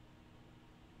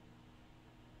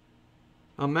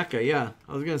 Oh, Mecca, yeah.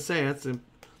 I was going to say, that's the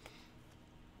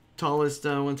tallest,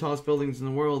 one of the tallest buildings in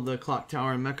the world, the Clock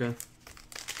Tower in Mecca.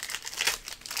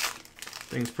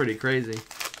 Thing's pretty crazy.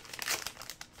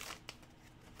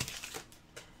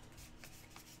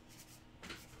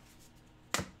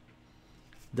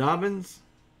 Dobbins.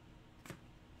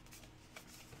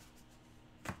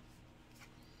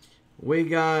 We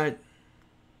got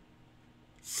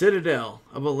Citadel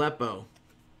of Aleppo.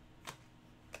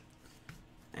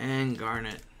 And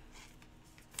Garnett.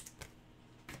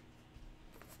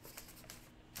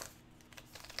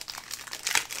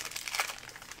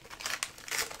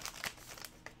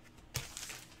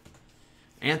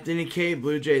 Anthony K,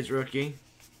 Blue Jays rookie.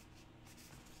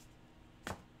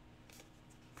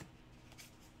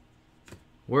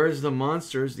 Where's the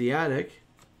Monsters? The Attic.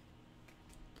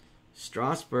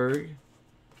 Strasburg.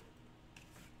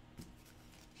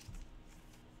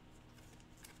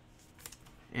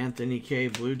 Anthony K,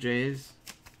 Blue Jays.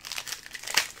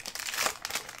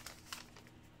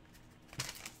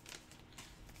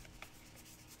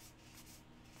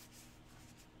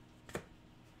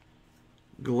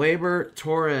 Gleyber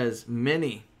Torres,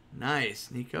 mini. Nice,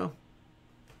 Nico.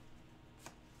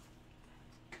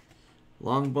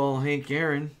 Long ball, Hank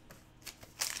Aaron.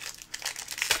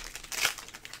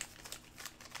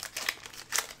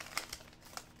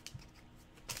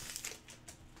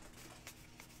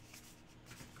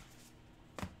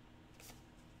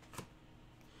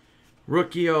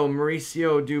 Rookie-o,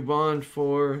 Mauricio Dubon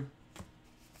for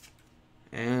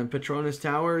and Petronas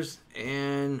Towers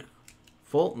and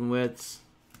Fultonwitz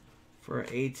for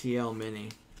ATL Mini.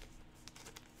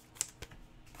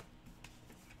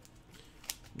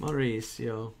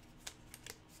 Mauricio.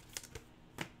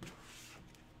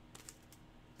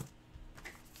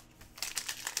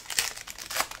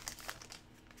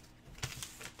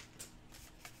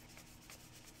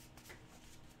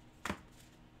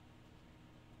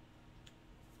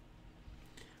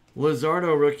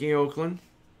 Luzardo rookie, Oakland.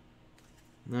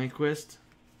 Nyquist.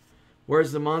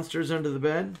 Where's the Monsters under the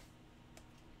bed?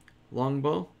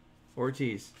 Longbow.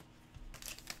 Ortiz.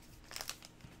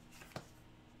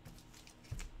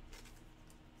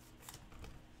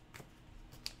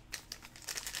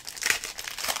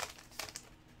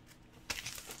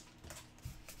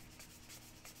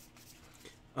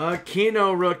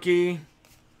 Aquino rookie.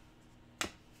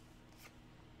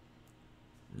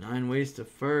 9 ways to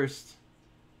first.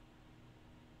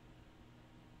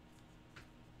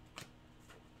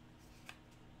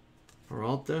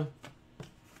 Peralta.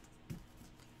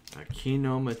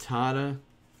 Aquino Matata.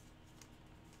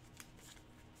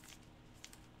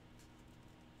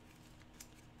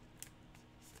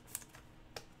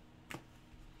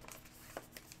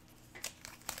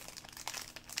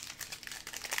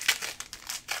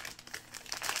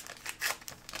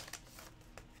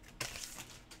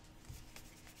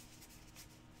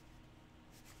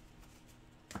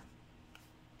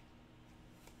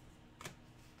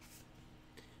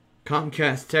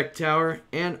 Comcast Tech Tower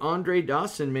and Andre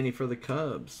Dawson mini for the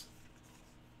Cubs.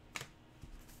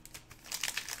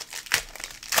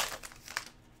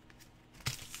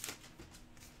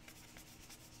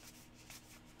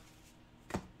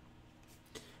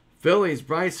 Phillies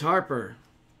Bryce Harper.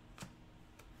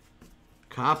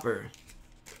 Copper.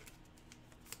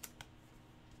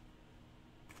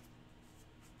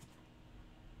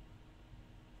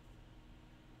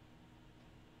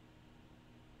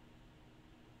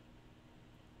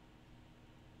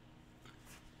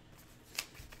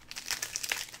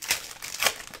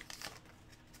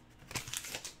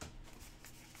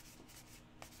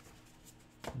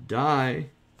 Die.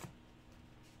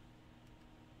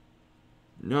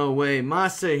 No way.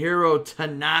 Masahiro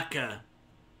Tanaka.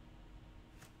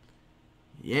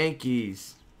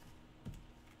 Yankees.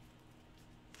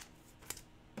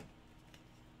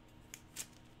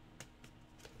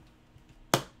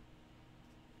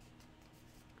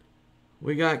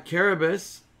 We got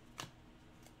Carabas.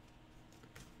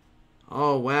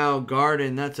 Oh, wow.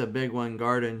 Garden. That's a big one.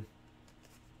 Garden.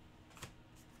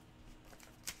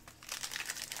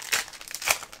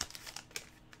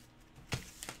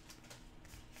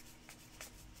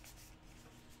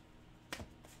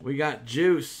 We got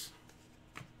Juice.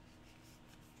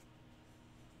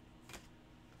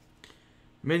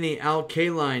 Mini Al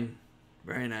Kaline.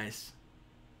 Very nice.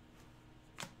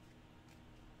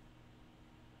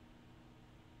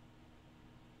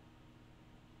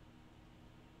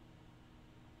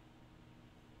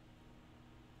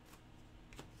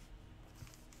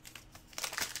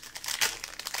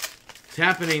 It's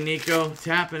happening, Nico. It's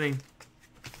happening.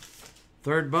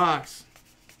 Third box.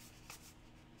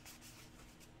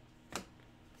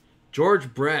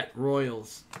 George Brett,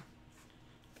 Royals.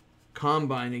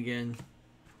 Combine again.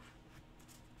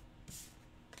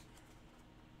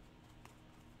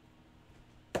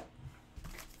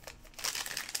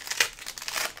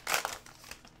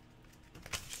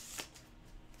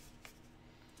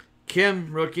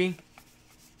 Kim, rookie.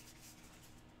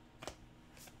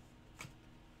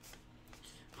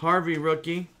 Harvey,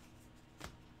 rookie.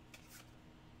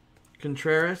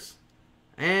 Contreras.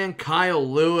 And Kyle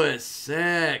Lewis,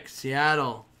 sick.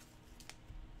 Seattle.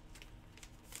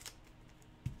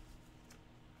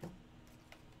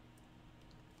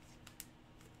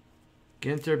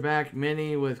 Ginter back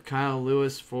mini with Kyle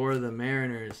Lewis for the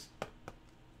Mariners.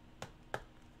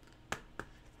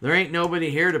 There ain't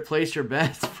nobody here to place your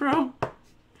bets, bro.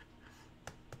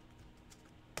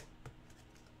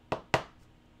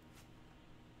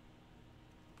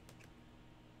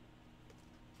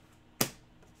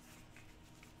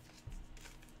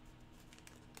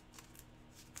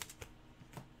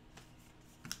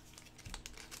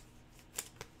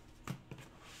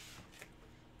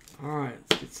 All right,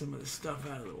 let's get some of this stuff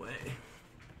out of the way.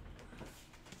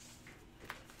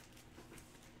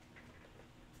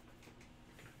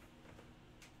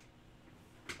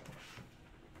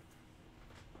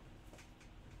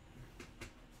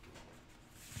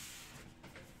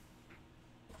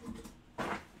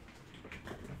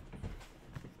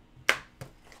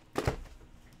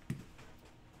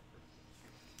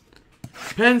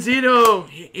 Penzito,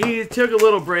 he took a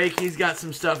little break. He's got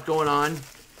some stuff going on.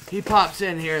 He pops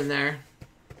in here and there.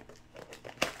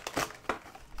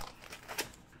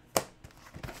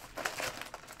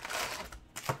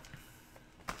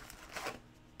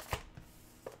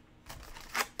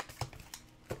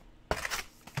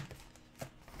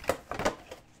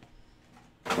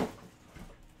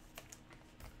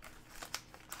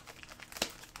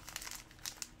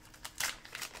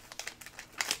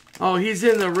 Oh, he's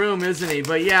in the room, isn't he?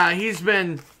 But yeah, he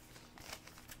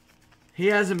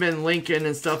hasn't been linking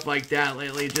and stuff like that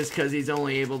lately just because he's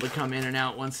only able to come in and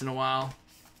out once in a while.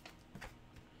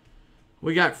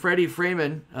 We got Freddie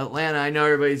Freeman, Atlanta. I know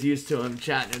everybody's used to him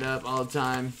chatting it up all the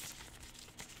time.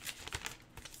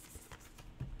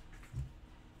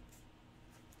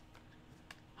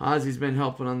 Ozzy's been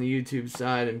helping on the YouTube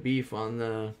side and Beef on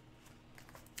the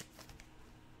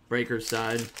Breaker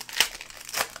side.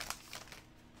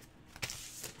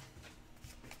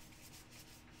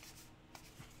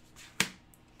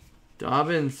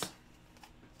 Dobbins.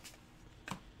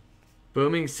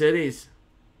 Booming Cities.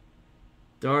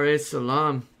 Dar es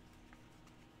Salaam.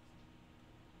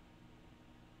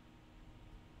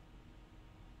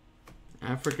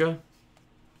 Africa.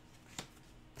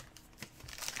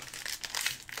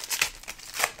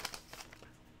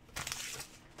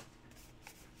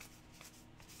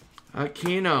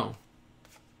 Aquino.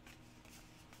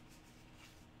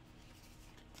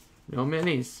 No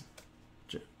minis.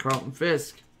 Carlton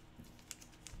Fisk.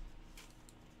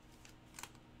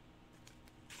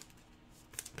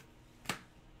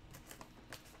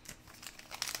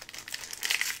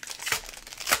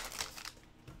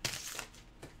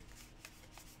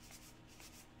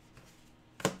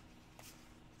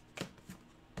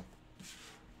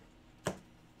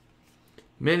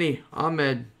 Mini,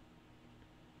 Ahmed,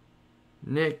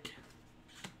 Nick,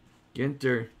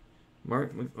 Ginter,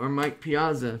 Mike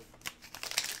Piazza.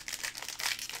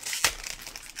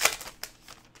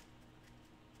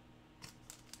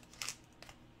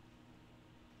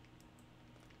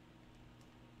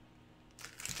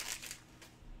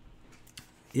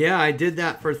 Yeah, I did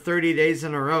that for 30 days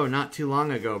in a row not too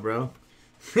long ago, bro.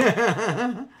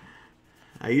 I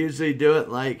usually do it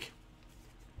like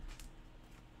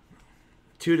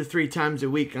 2 to 3 times a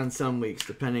week on some weeks,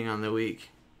 depending on the week.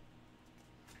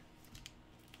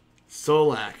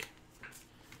 Solak.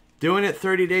 Doing it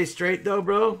 30 days straight, though,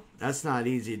 bro? That's not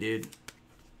easy, dude.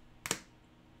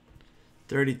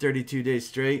 30, 32 days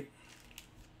straight.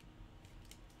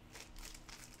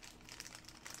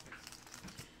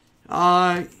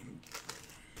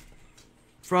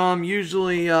 From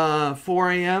usually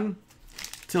 4 a.m.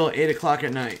 till 8 o'clock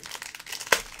at night.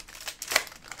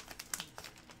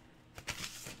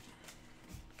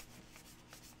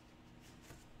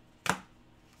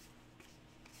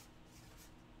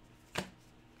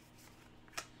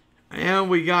 And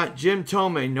we got Jim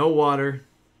Thome, no water.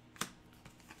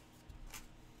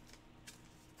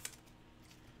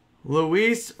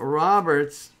 Luis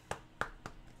Roberts,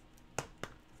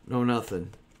 no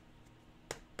nothing.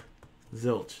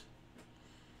 Zilch.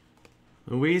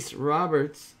 Luis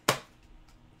Roberts.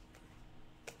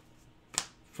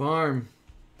 Farm.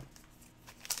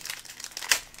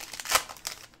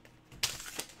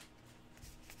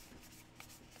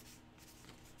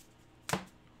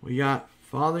 We got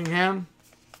Fotheringham.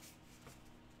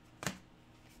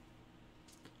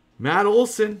 Matt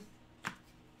Olson.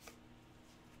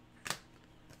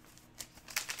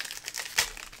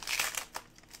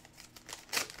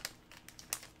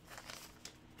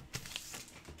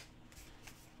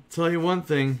 Tell you one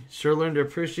thing, sure learned to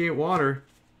appreciate water.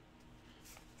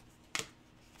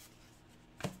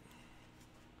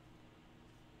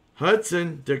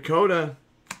 Hudson, Dakota,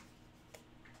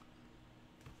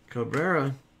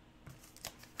 Cabrera.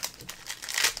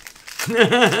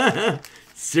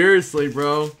 Seriously,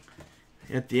 bro.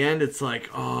 At the end, it's like,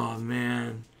 oh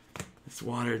man, this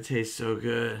water tastes so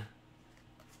good.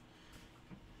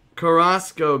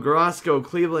 Carrasco,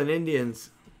 Cleveland Indians.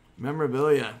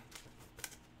 Memorabilia.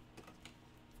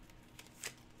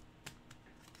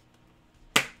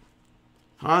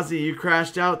 Hazy, you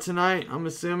crashed out tonight, I'm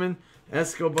assuming.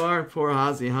 Escobar, poor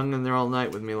Hazy, hung in there all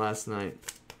night with me last night.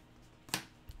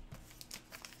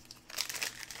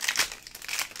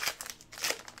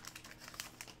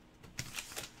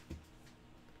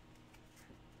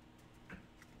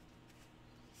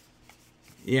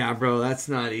 Yeah, bro, that's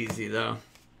not easy, though.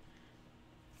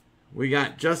 We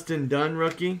got Justin Dunn,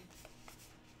 rookie.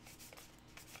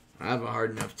 I have a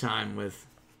hard enough time with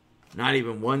not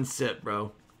even one sip,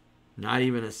 bro. Not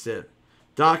even a sip.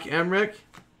 Doc Emmerich.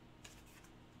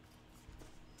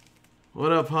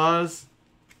 What up, Haas?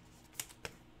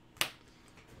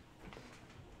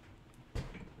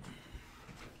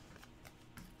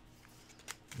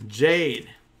 Jade.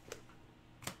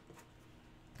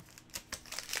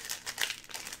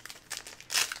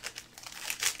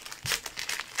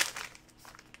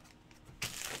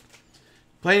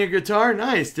 Playing your guitar?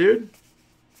 Nice, dude.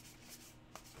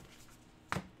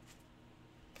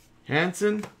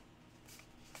 Hanson.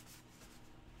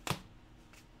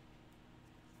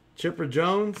 Chipper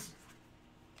Jones.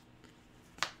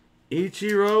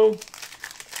 Ichiro.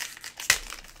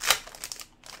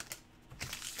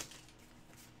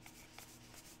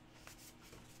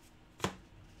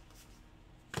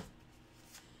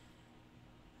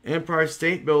 Empire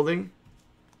State Building.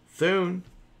 Thune.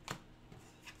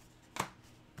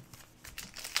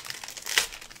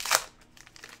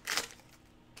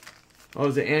 Oh,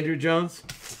 is it Andrew Jones?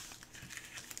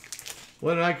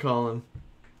 What did I call him?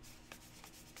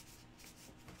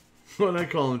 What did I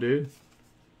call him, dude?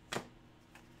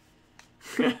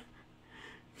 I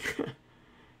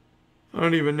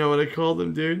don't even know what I called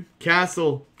him, dude.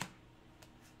 Castle.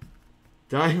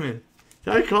 Diamond.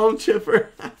 Did I call him Chipper?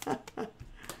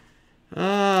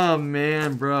 Oh,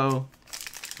 man, bro.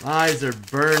 Eyes are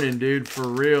burning, dude, for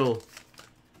real.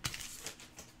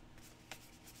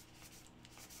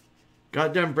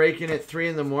 Got done breaking at 3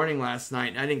 in the morning last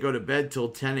night. I didn't go to bed till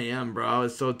 10 a.m., bro. I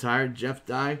was so tired. Jeff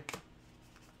Dye.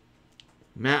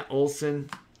 Matt Olson,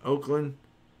 Oakland.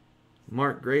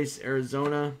 Mark Grace,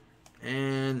 Arizona.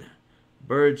 And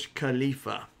Burj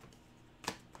Khalifa.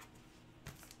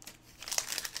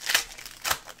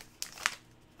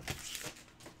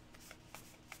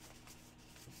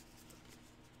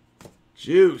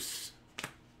 Juice.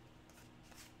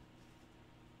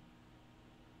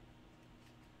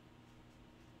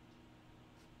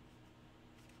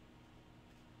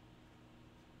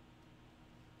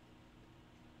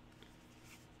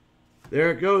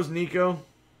 There it goes, Nico.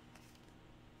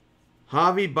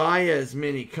 Javi Baez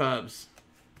mini Cubs.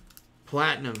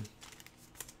 Platinum.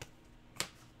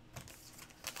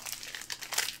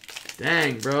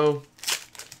 Dang, bro.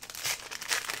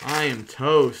 I am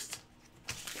toast.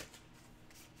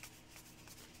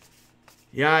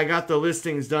 Yeah, I got the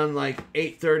listings done like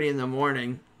 8:30 in the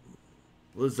morning.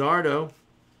 Luzardo.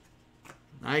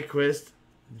 Nyquist.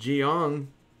 Jiang.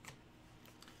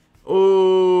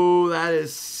 Oh, that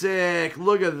is sick.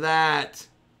 Look at that.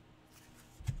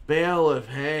 Bale of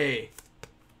hay.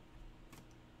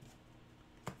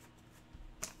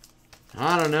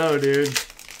 I don't know, dude.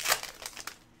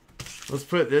 Let's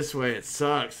put it this way. It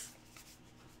sucks.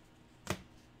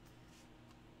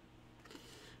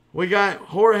 We got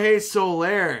Jorge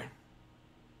Soler.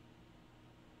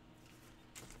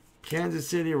 Kansas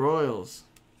City Royals.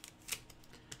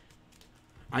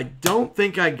 I don't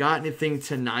think I got anything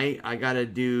tonight. I got to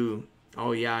do...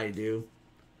 Oh, yeah, I do.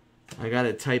 I got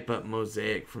to type up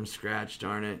Mosaic from scratch,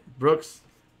 darn it. Brooks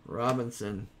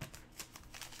Robinson.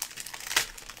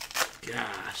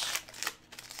 Gosh.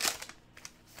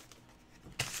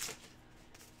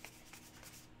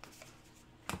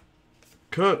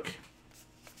 Cook.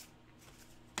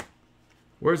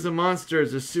 Where's the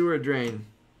monsters? A sewer drain.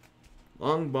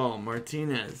 Long ball,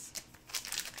 Martinez.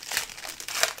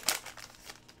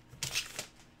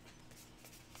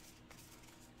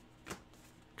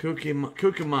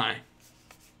 Kukamai.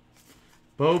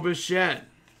 Bo Bichette.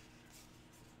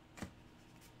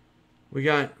 We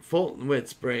got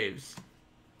Fultonwitz Braves.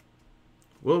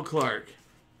 Will Clark.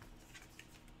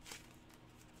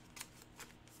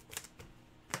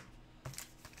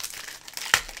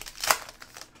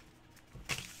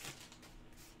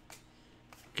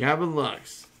 Gavin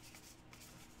Lux.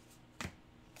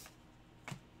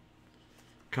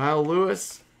 Kyle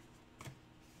Lewis.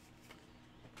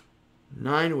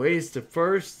 9 ways to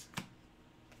first.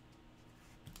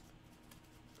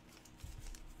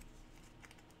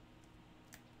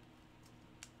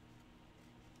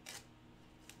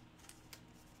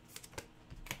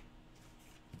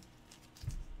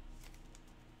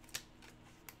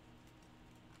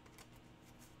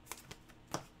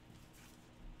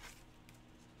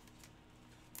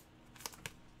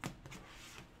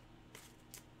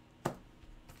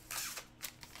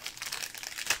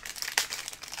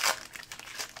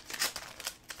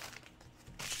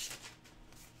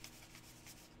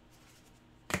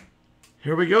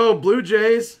 Here we go, Blue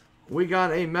Jays. We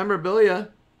got a memorabilia.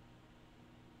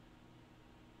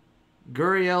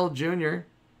 Gurriel Jr.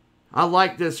 I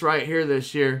like this right here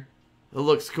this year. It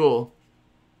looks cool.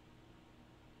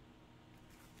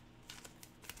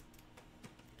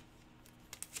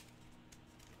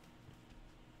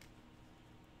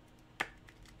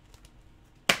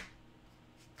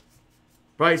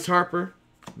 Bryce Harper,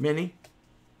 mini.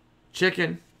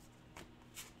 Chicken.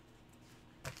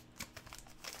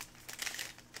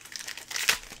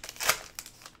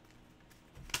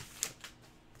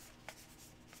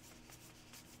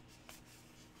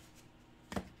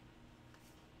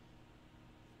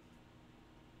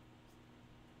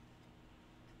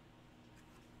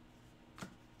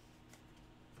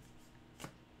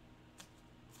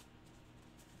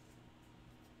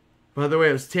 By the way,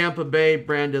 it was Tampa Bay,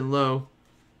 Brandon Lowe.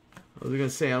 I was going to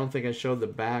say, I don't think I showed the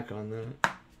back on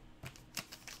that.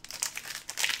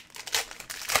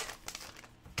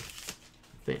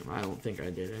 I don't think I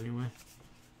did anyway.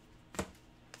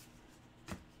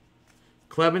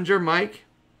 Clevenger, Mike.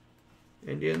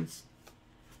 Indians.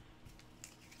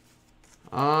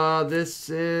 This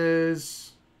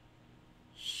is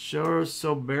Shoro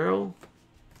Sobero.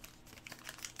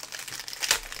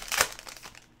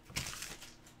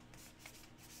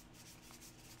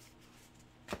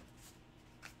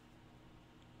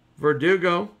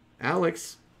 Verdugo,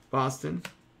 Alex, Boston.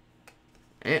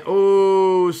 And,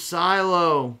 oh,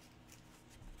 Silo.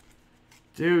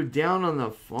 Dude, down on the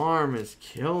farm is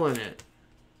killing it.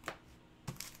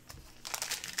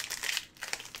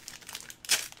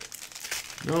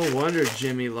 No wonder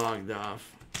Jimmy logged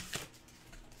off.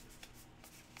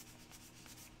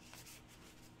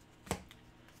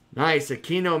 Nice,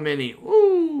 Aquino mini.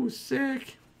 Ooh,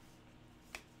 sick.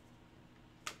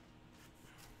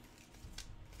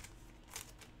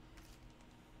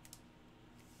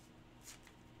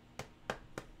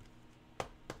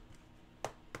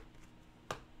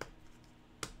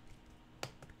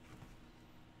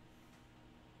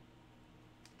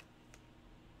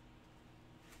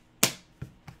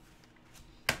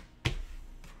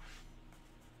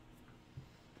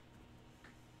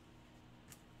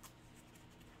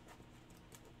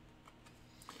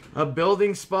 A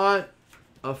building spot,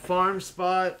 a farm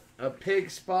spot, a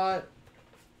pig spot.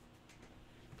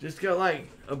 Just got like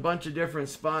a bunch of different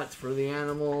spots for the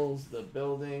animals, the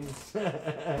buildings.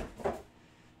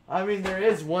 I mean, there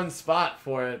is one spot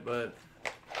for it, but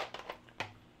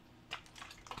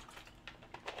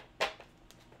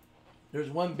there's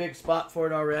one big spot for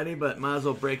it already, but might as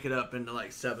well break it up into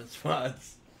like 7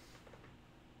 spots.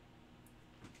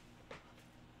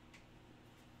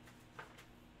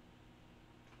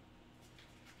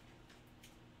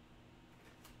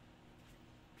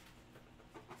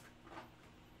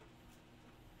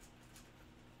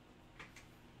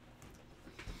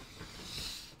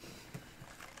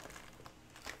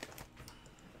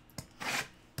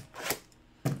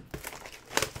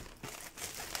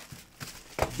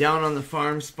 Down on the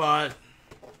farm spot.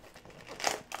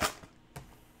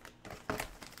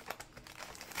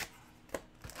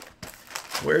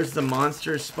 Where's the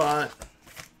monster spot?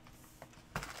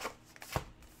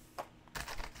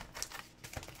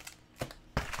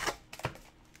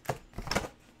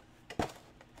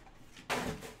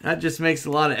 That just makes a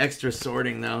lot of extra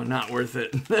sorting though. Not worth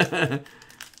it.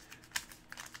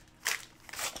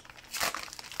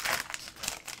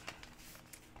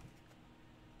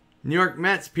 New York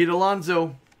Mets, Pete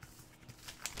Alonso.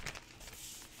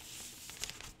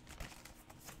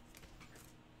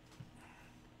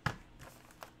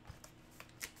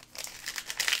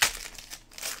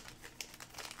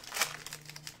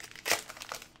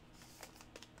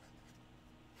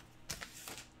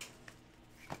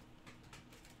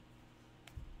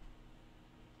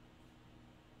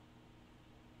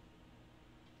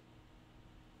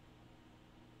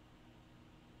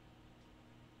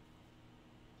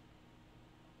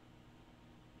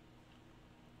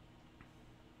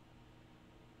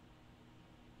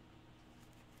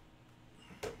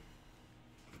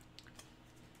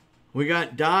 We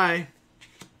got Dye.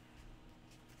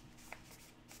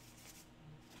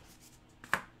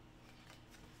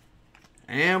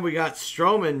 And we got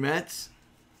Stroman Mets.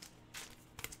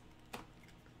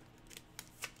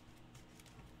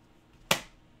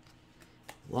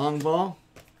 Long ball.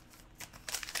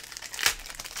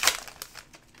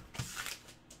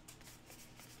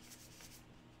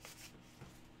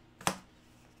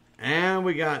 And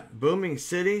we got Booming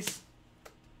Cities.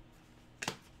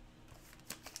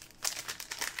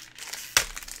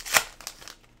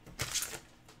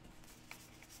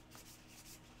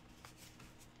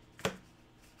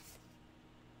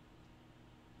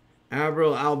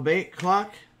 Avril Albate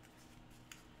Clock.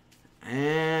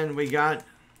 And we got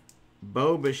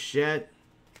Bo Bichette.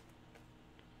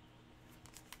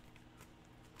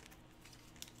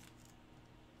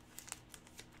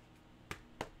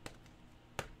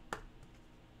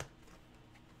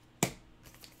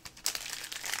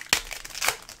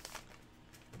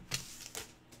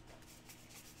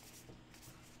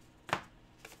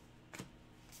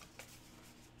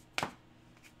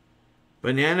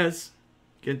 Bananas.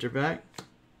 Ginter back.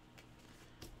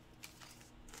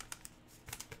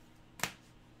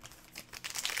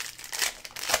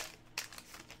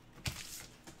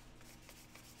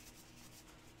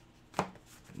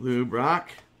 Lou Brock.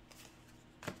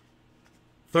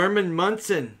 Thurman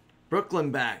Munson. Brooklyn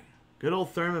back. Good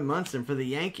old Thurman Munson for the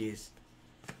Yankees.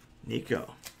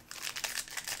 Nico.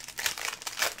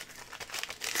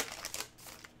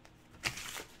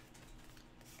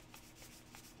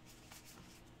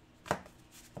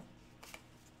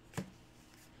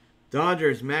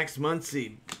 Dodgers, Max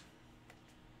Muncy.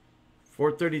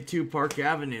 432 Park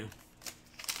Avenue.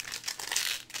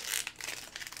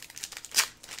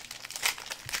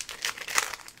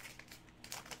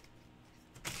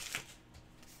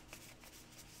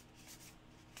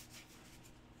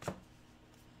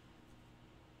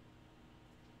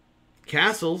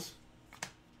 Castles.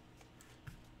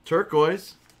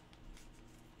 Turquoise.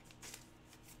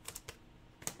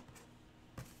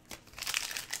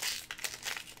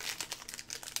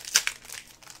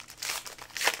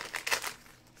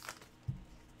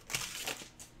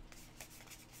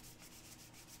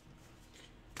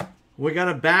 We got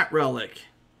a bat relic.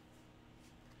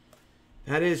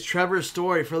 That is Trevor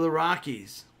Story for the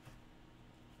Rockies.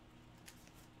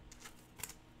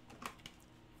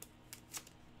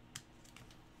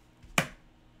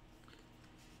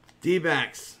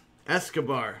 D-backs,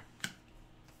 Escobar.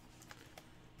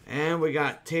 And we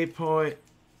got Tape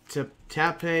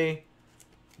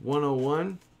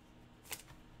 101.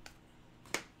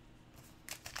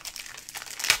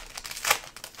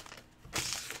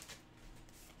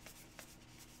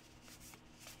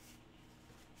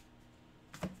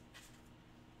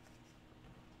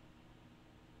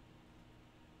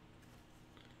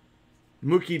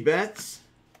 Mookie Betts.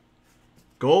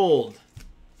 Gold.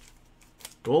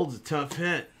 Gold's a tough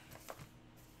hit.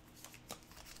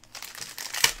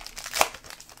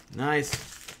 Nice.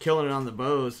 Killing it on the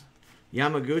bows.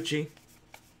 Yamaguchi.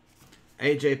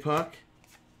 AJ Puck.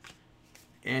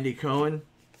 Andy Cohen.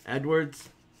 Edwards.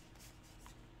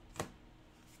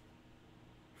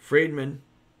 Friedman.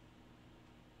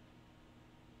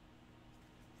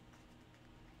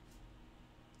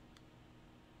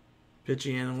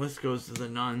 Pitching analyst goes to the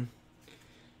none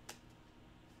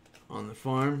on the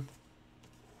farm.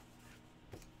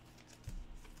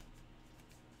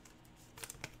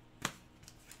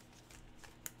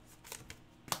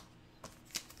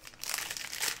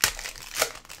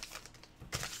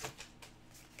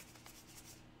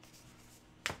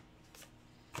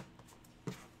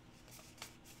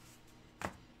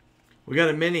 We got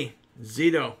a mini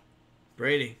Zito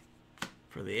Brady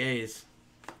for the A's.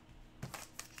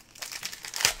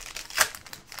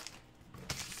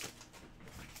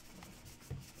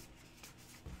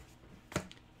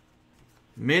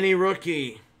 Mini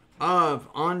rookie of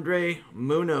Andre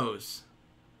Munoz.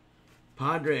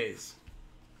 Padres.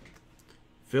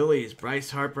 Phillies,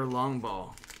 Bryce Harper long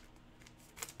ball.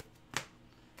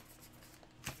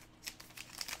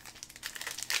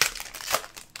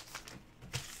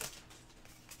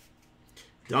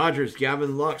 Dodgers,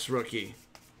 Gavin Lux rookie.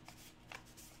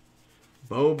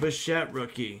 Bo Bichette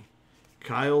rookie.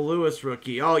 Kyle Lewis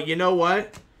rookie. Oh, you know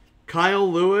what?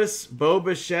 Kyle Lewis, Bo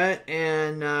Bichette,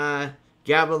 and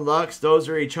Gavin Lux, those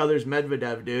are each other's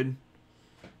Medvedev, dude.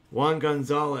 Juan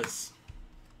Gonzalez.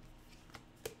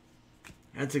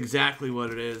 That's exactly what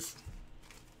it is.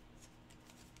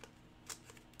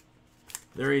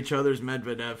 They're each other's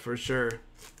Medvedev for sure.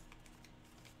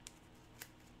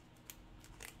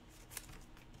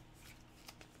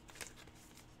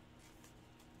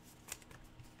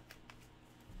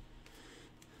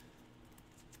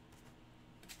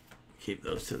 Keep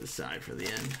those to the side for the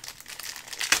end.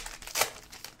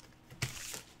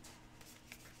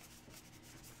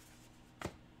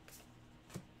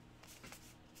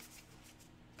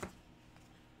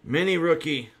 Mini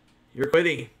rookie,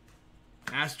 Urquidy,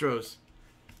 Astros,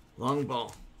 long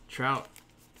ball, Trout.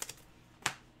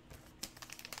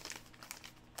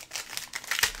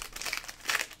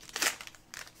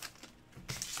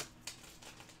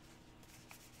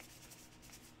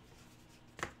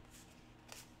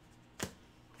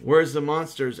 Where's the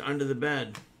monsters under the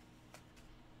bed?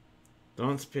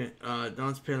 Don's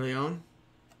Peleon.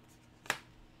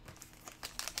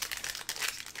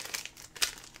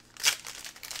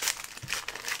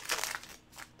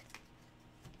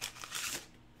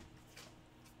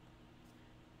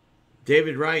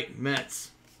 David Wright,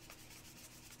 Mets.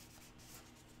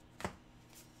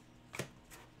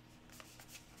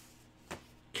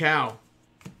 Cow.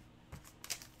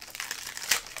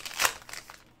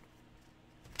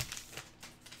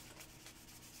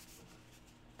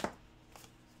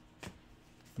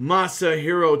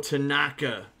 Masahiro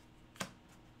Tanaka.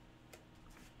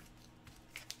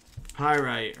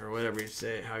 Pyrite, or whatever you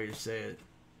say it, how you say it.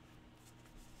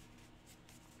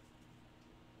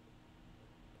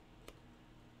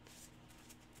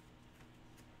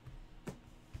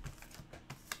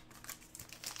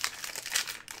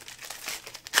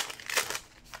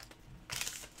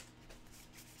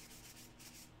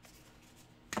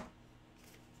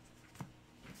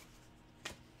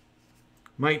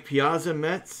 Mike Piazza,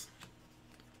 Mets.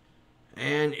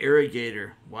 And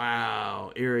Irrigator.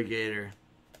 Wow, Irrigator.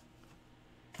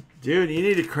 Dude, you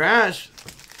need to crash.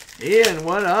 Ian,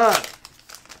 what up?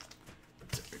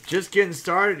 Just getting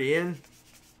started, Ian.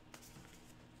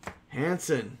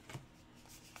 Hanson.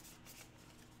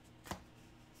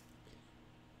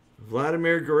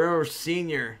 Vladimir Guerrero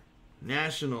Sr.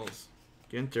 Nationals.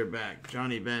 Ginter back.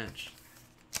 Johnny Bench.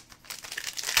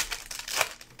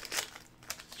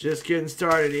 Just getting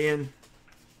started, Ian.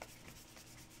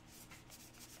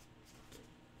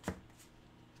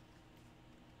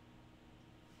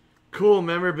 Cool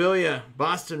memorabilia.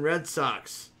 Boston Red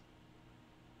Sox.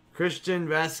 Christian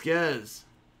Vasquez.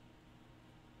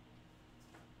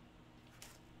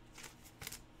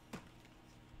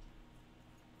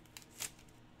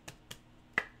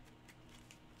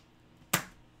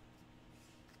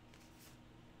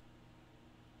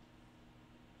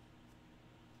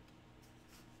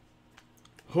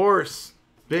 Horse,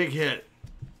 big hit.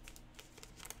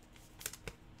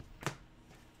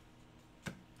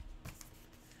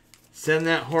 Send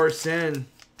that horse in.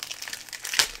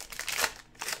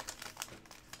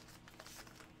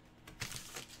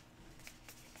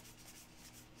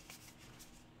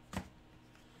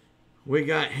 We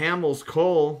got Hamels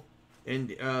Cole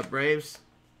in Braves.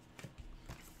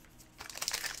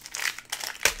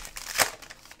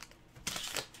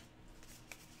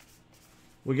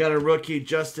 We got a rookie,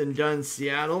 Justin Dunn,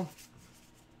 Seattle.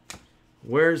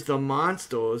 Where's the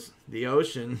monsters? The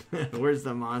ocean. Where's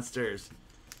the monsters?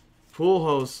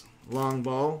 Pujols, long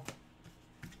ball.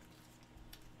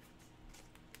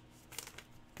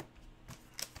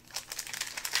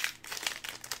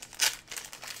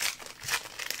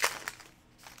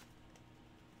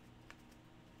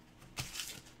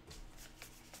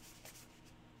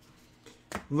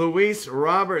 Luis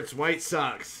Roberts, White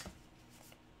Sox.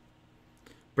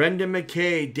 Brendan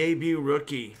McKay, debut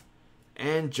rookie.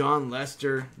 And John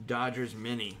Lester, Dodgers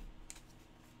mini.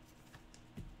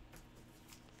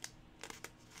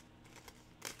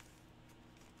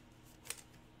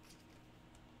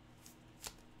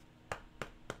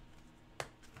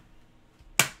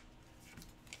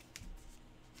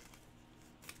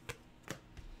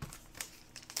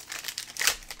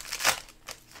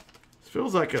 This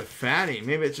feels like a fatty.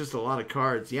 Maybe it's just a lot of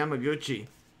cards. Yamaguchi.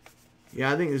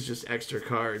 Yeah, I think it's just extra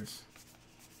cards.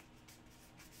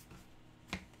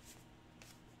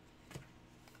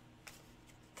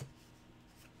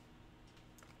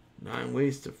 Nine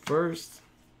ways to first.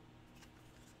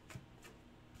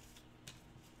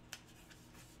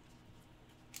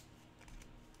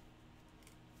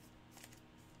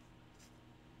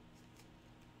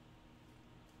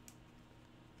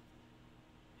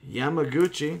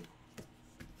 Yamaguchi.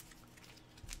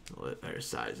 A little better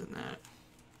size than that.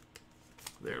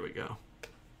 There we go.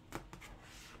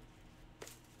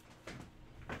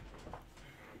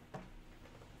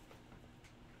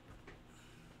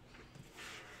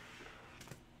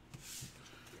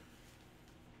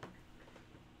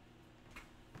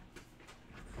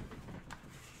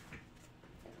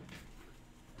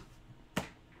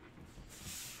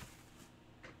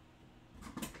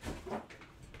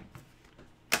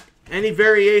 Any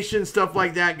variation, stuff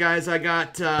like that, guys. I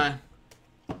got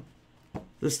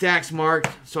the stacks marked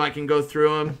so I can go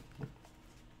through them.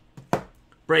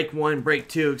 Break 1, break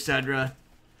 2, etc.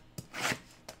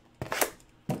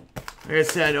 Like I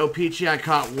said, O-Pee-Chee, I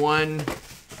caught 1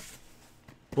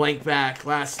 blank back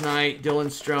last night. Dylan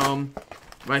Strome.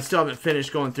 But I still haven't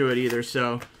finished going through it either,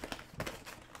 so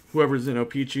whoever's in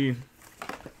O-Pee-Chee.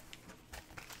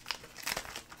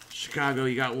 Chicago,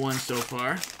 you got 1 so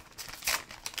far.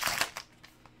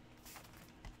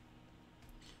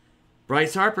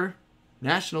 Bryce Harper,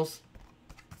 Nationals.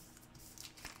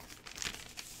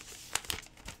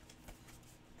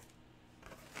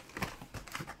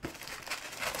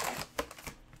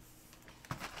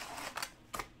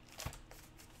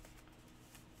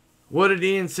 What did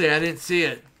Ian say? I didn't see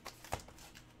it.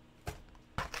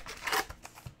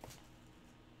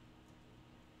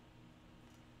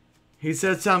 He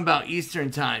said something about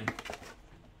Eastern time.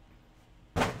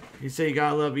 He said you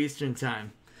gotta love Eastern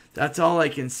time. That's all I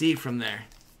can see from there.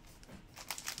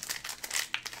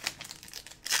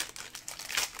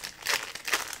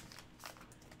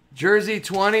 Jersey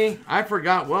 20. I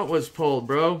forgot what was pulled,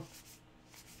 bro.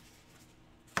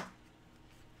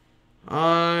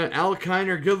 Al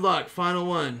Kiner, good luck. Final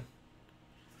one.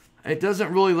 It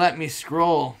doesn't really let me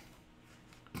scroll.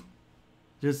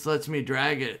 Just lets me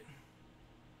drag it.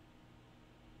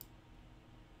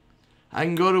 I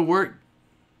can go to work,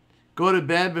 go to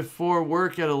bed before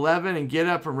work at 11 and get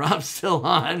up and Rob's still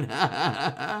on.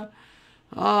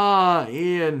 Ah,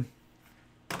 Ian.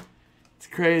 It's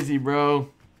crazy, bro.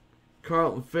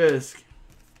 Carlton Fisk.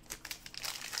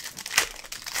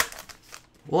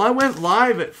 Well, I went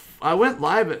live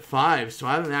at 5, so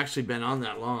I haven't actually been on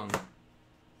that long.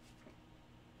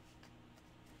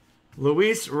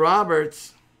 Luis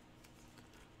Roberts.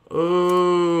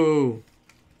 Ooh.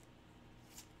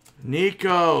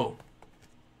 Nico.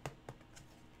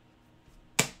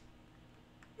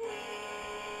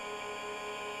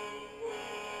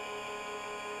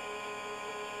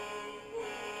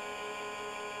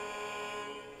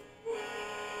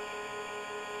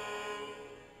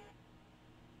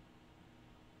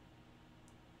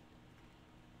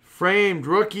 Framed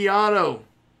rookie auto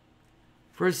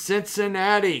for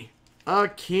Cincinnati,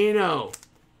 Aquino.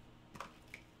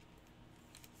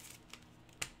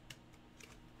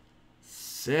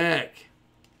 Sick.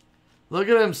 Look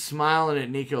at him smiling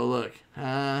at Nico. Look.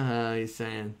 He's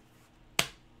saying.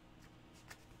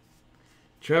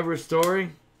 Trevor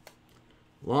Story.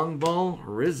 Long ball.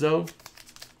 Rizzo.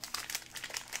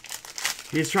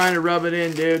 He's trying to rub it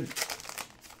in, dude.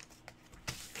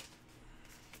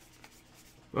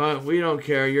 But we don't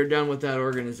care. You're done with that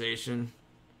organization.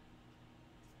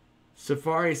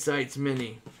 Safari Sites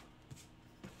Mini.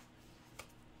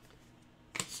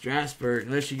 Strasburg,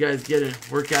 unless you guys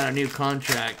work out a new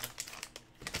contract.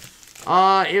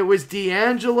 It was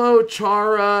D'Angelo,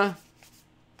 Chara.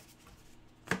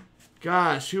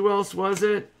 Gosh, who else was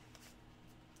it?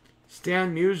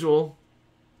 Stan Musial.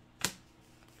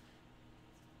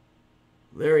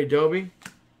 Larry Doby.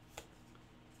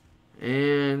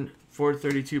 And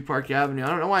 432 Park Avenue. I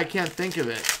don't know why I can't think of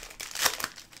it.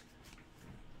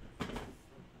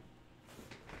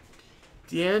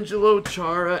 D'Angelo,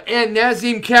 Chara, and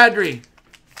Nazem Kadri.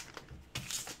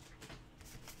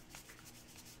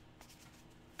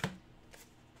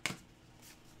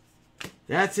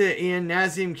 That's it, Ian.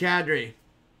 Nazem Kadri.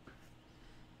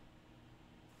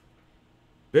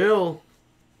 Bill.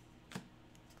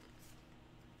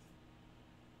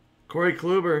 Corey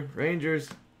Kluber, Rangers.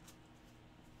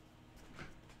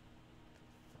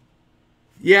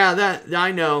 Yeah, that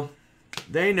I know.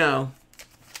 They know.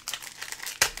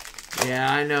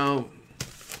 Yeah, I know.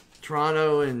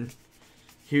 Toronto and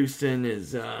Houston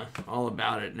is all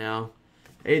about it now.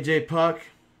 AJ Puck.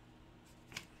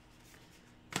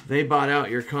 They bought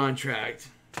out your contract.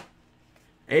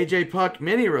 AJ Puck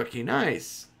mini rookie.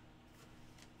 Nice.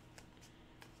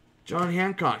 John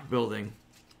Hancock building.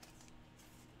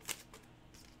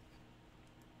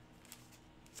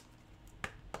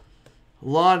 A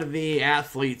lot of the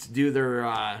athletes do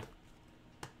their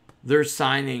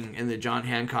signing in the John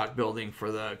Hancock building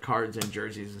for the cards and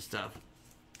jerseys and stuff.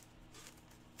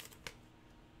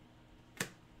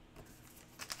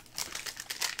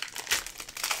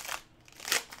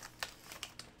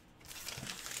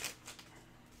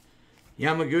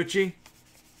 Yamaguchi.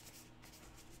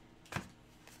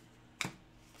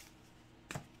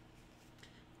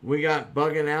 We got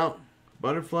Bugging Out,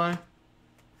 Butterfly,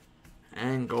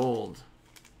 and Gold.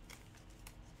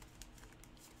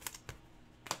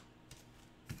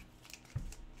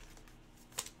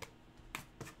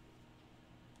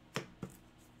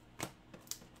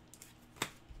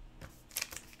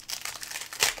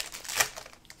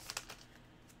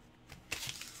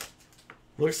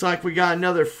 Looks like we got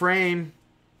another frame.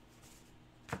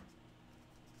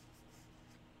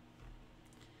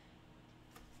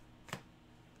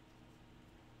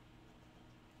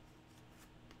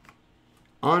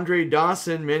 Andre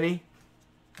Dawson mini.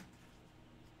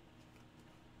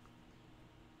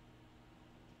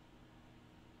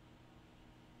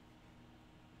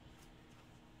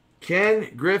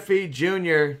 Ken Griffey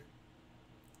Jr.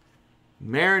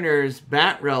 Mariners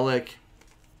bat relic.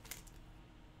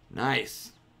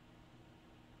 Nice.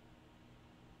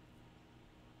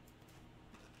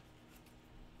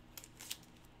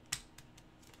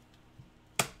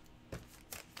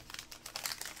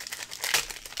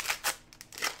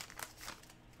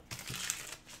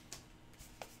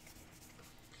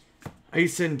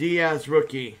 Asen Diaz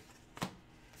rookie.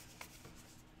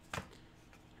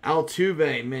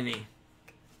 Altuve mini.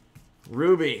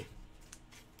 Ruby.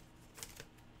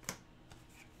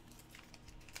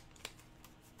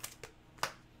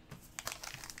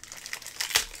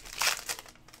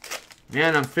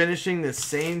 Man, I'm finishing the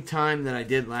same time that I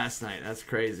did last night. That's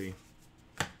crazy.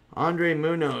 Andre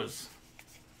Munoz.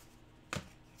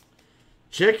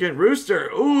 Chicken Rooster.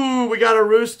 Ooh, we got a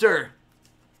Rooster.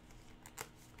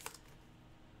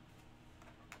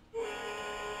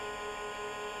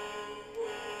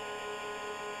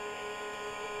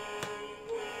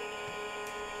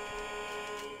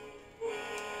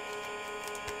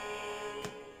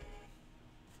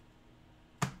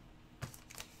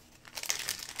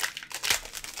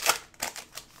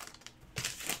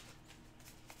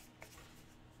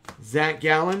 Zach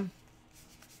Gallen.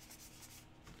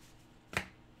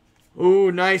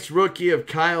 Ooh, nice rookie of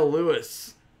Kyle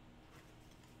Lewis.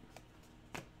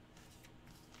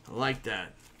 I like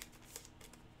that.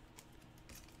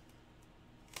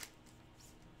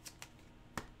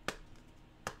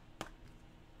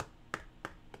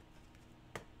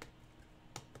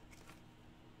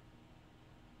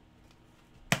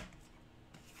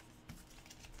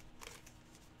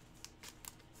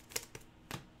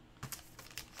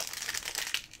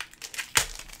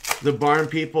 The barn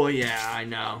people, yeah, I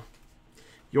know.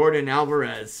 Jordan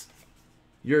Alvarez,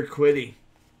 you're quitty.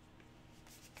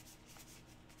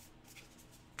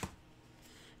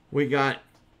 We got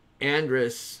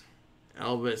Andrus,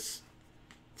 Elvis,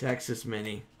 Texas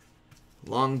mini,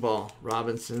 long ball,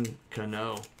 Robinson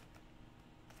Cano.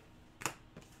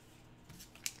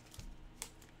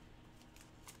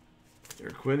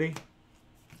 You're quitty.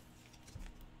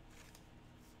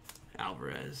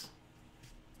 Alvarez.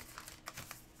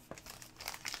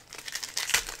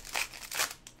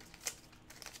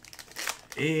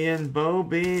 Ian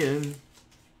Bobian.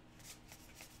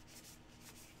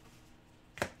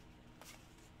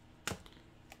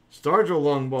 Stargell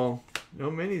long ball. No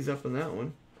minis up in that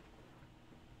one.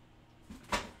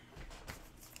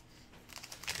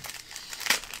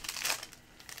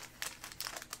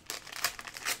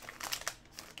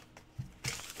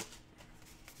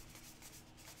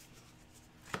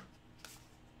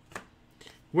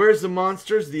 Where's the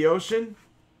monsters? The ocean?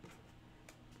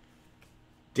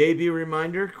 Debut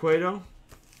reminder, Cueto.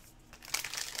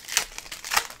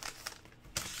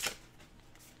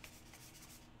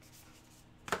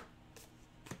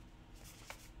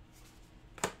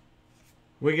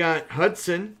 We got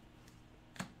Hudson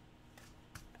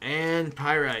and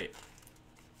Pyrite.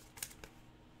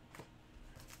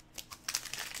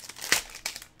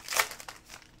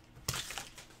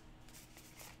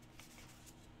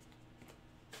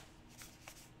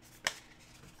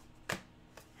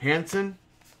 Hanson.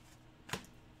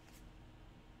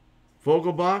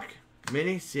 Vogelbach,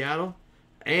 mini, Seattle,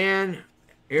 and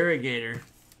Irrigator.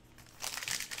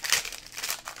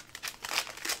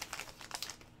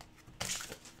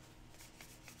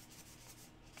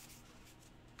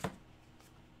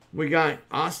 We got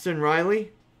Austin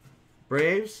Riley,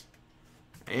 Braves,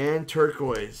 and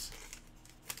Turquoise.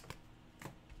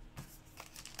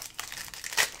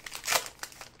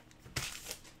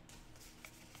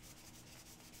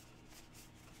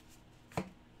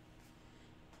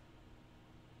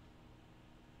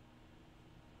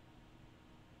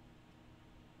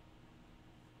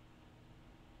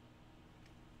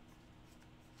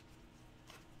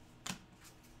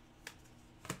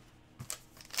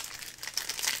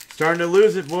 Starting to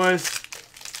lose it, boys.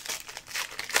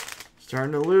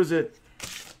 Starting to lose it.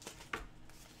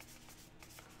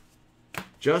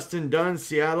 Justin Dunn,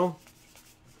 Seattle.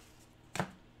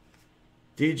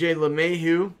 DJ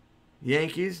LeMahieu,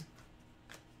 Yankees.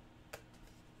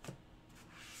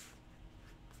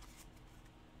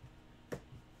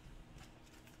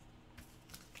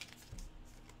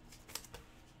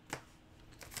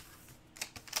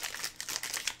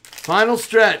 Final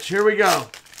stretch. Here we go.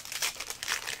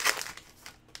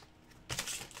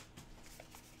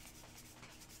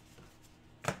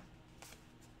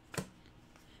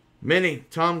 Mini,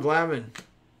 Tom Glavine.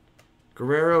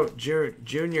 Guerrero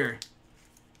Jr.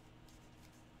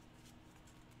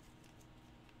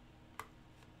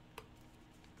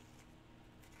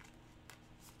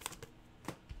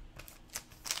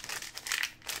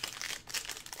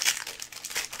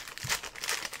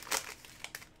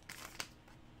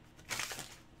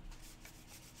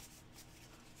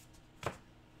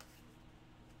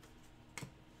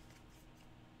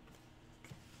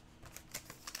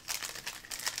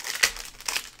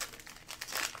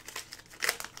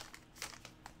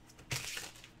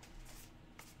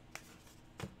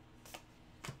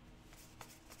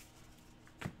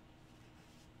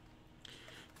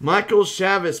 Michael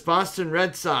Chavez, Boston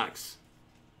Red Sox.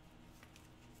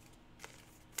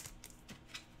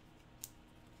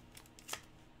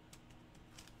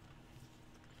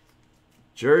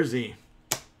 Jersey.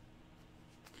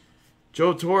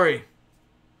 Joe Torre,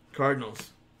 Cardinals.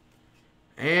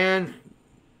 And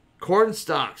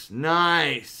Cornstalks.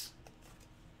 Nice.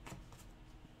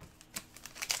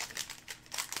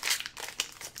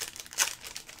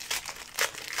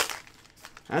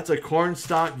 That's a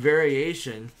cornstalk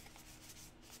variation.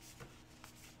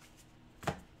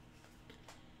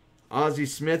 Ozzie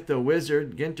Smith, the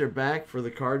Wizard. Ginter back for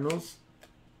the Cardinals.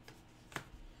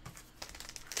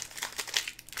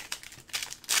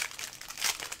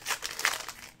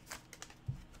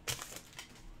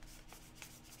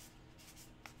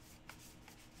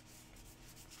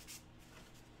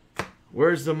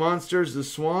 Where's the Monsters? The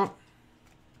Swamp.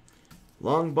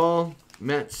 Long ball.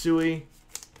 Matsui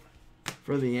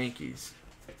for the Yankees.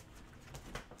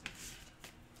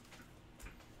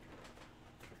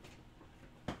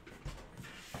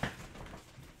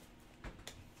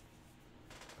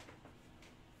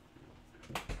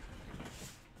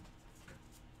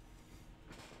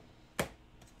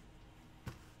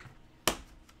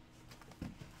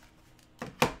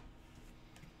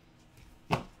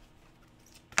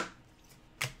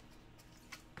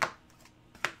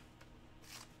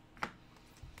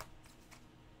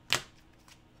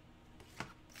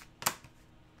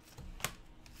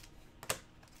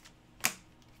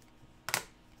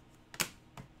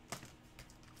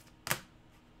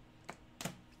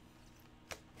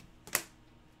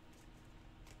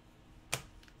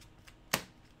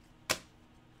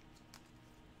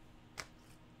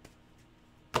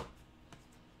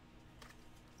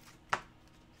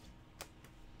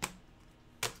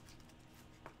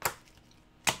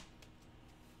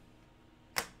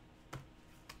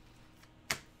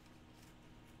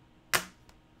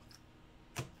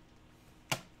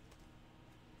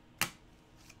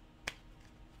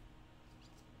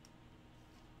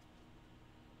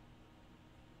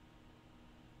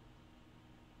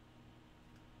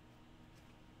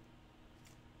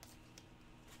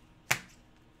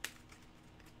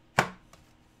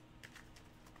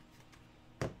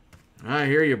 I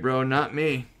hear you, bro. Not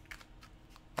me.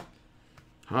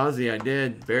 Hozzy, I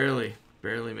did. Barely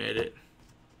made it.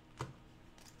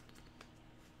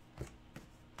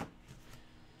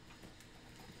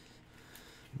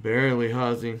 Barely,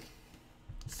 Hozzy.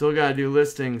 Still gotta do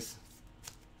listings.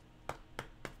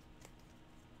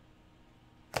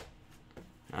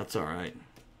 That's alright.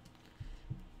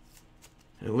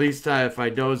 At least if I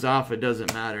doze off, it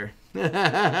doesn't matter.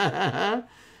 At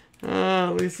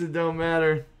least it don't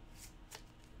matter.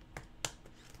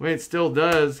 Well, it still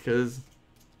does, because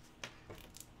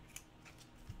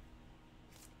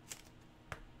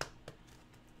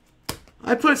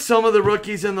I put some of the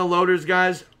rookies in the loaders,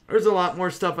 guys. There's a lot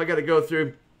more stuff I got to go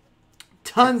through.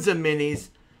 Tons of minis.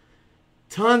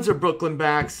 Tons of Brooklyn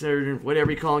backs, or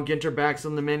whatever you call them, Ginter backs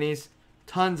on the minis.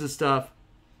 Tons of stuff.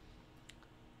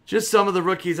 Just some of the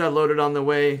rookies I loaded on the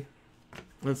way.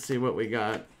 Let's see what we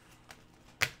got.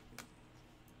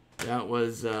 That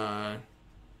was a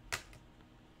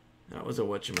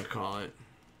whatchamacallit.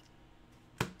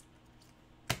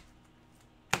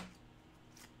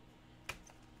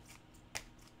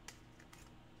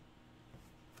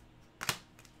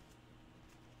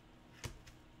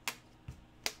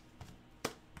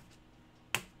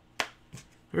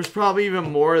 There's probably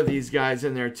even more of these guys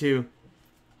in there too.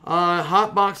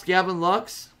 Hotbox Gavin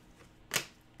Lux.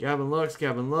 Gavin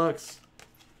Lux.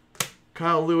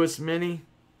 Kyle Lewis Mini.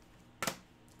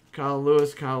 Kyle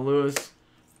Lewis.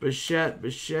 Bichette.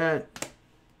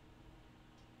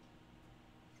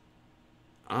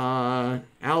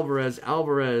 Alvarez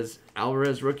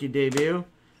rookie debut.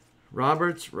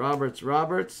 Roberts. Is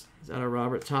that a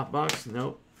Roberts top box?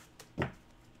 Nope.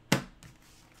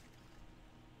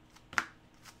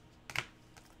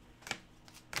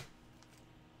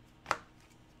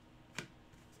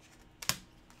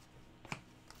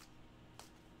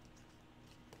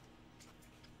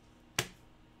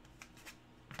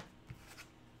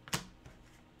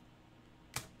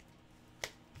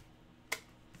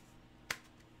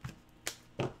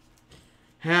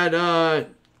 Had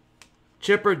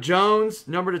Chipper Jones,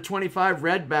 number /25,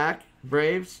 red back,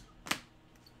 Braves.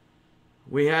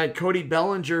 We had Cody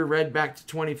Bellinger, red back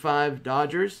 /25,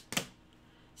 Dodgers.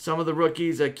 Some of the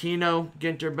rookies, Aquino,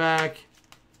 Ginter back.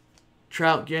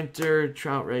 Trout Ginter,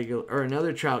 Trout regular, or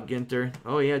another Trout Ginter.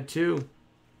 Oh, he had two.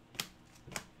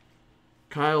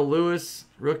 Kyle Lewis,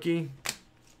 rookie.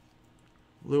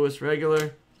 Lewis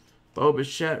regular. Bo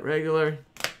Bichette regular.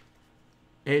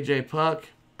 AJ Puck.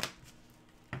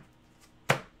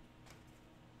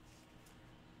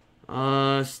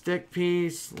 Stick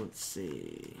piece, let's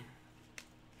see.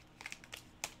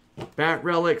 Bat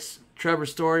Relics, Trevor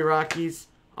Story, Rockies.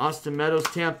 Austin Meadows,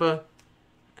 Tampa.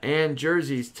 And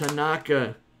jerseys,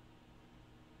 Tanaka.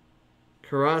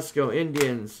 Carrasco,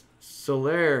 Indians.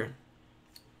 Soler,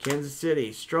 Kansas City.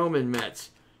 Stroman,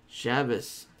 Mets.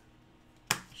 Chavis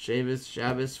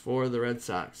for the Red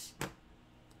Sox.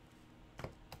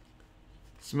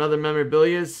 Some other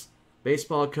memorabilias.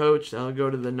 Baseball coach, that'll go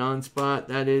to the non-spot.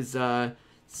 That is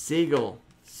Siegel.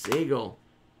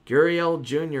 Gurriel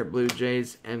Jr., Blue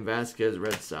Jays, and Vasquez,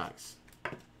 Red Sox.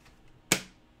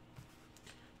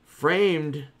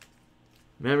 Framed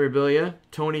memorabilia,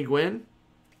 Tony Gwynn,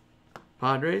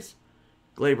 Padres.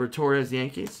 Gleyber Torres,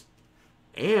 Yankees.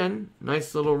 And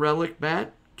nice little relic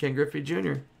bat, Ken Griffey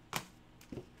Jr.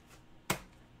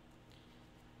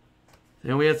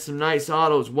 Then we had some nice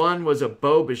autos. One was a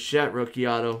Bo Bichette rookie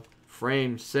auto.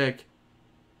 Frame, sick.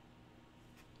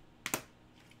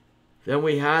 Then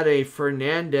we had a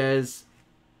Fernandez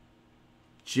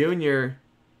Jr.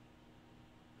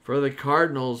 for the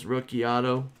Cardinals rookie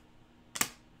auto.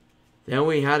 Then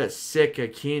we had a sick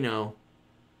Aquino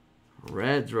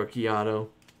Reds rookie auto.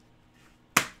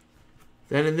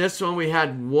 Then in this one we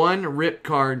had one rip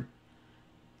card,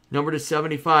 number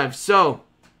 /75. So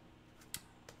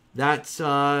that's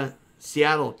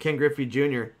Seattle, Ken Griffey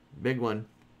Jr. Big one.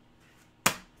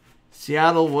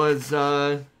 Seattle was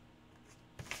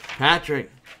Patrick.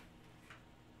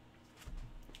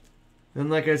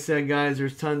 And like I said, guys,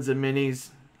 there's tons of minis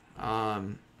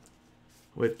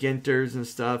with Ginters and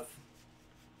stuff.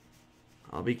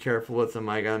 I'll be careful with them.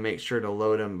 I got to make sure to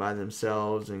load them by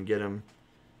themselves and get them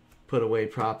put away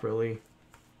properly.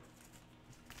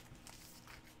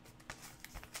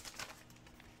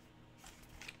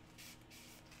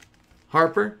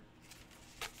 Harper.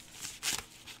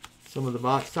 Some of the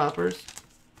box toppers.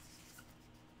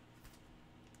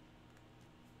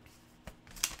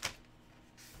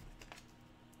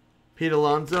 Pete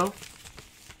Alonso.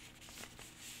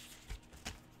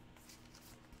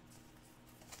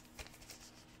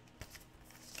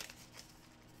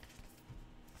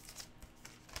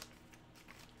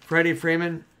 Freddie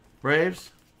Freeman, Braves.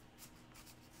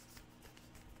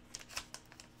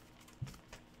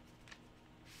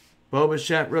 Bo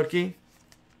Bichette, rookie.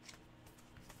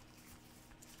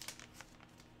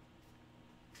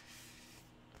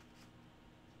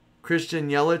 Christian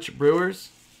Yelich,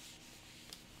 Brewers.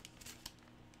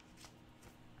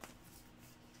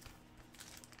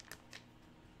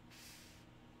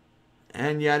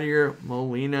 And Yadier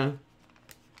Molina,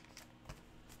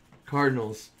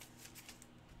 Cardinals.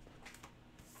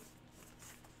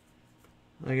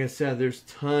 Like I said, there's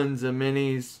tons of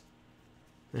minis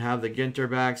that have the Ginter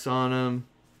backs on them.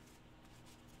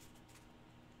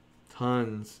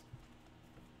 Tons.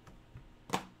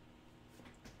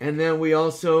 And then we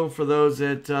also, for those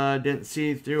that didn't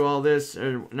see through all this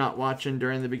or not watching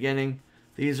during the beginning,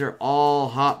 these are all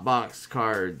hot box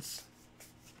cards.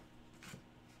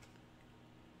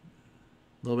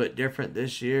 A little bit different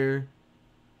this year.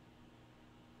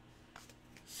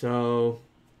 So,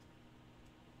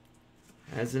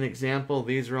 as an example,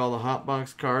 these are all the hot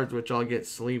box cards, which I'll get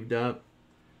sleeved up.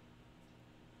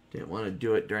 Didn't want to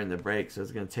do it during the break, so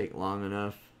it's going to take long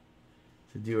enough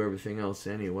to do everything else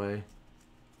anyway.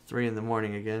 3 in the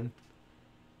morning again.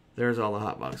 There's all the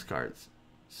hot box cards.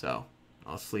 So,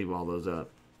 I'll sleeve all those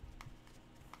up.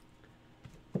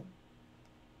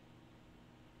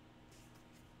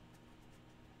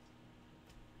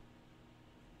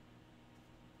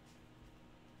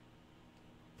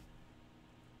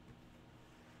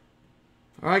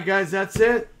 Alright guys, that's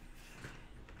it.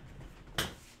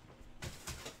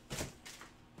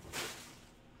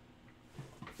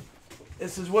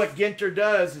 This is what Ginter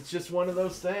does. It's just one of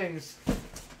those things.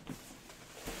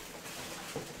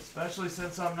 Especially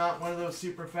since I'm not one of those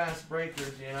super fast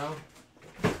breakers, you know.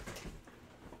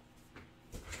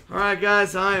 Alright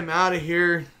guys, I am out of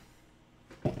here.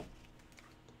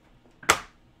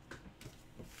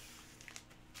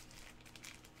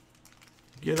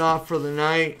 Get off for the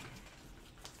night.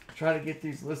 Try to get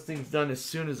these listings done as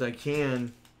soon as I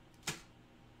can.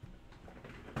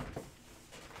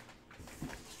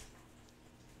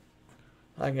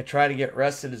 I can try to get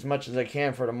rested as much as I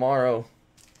can for tomorrow.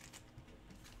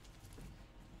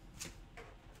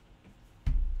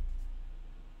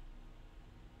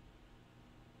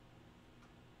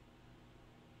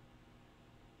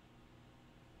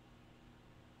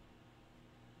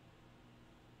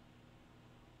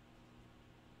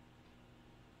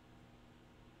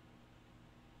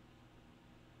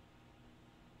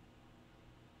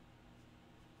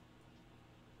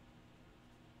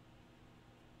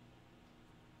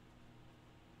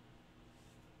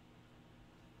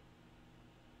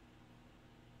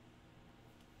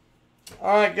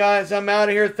 Alright guys, I'm out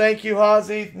of here. Thank you,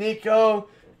 Hazy, Nico,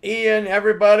 Ian,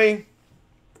 everybody.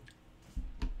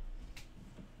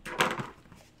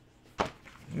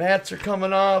 Mats are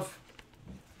coming off.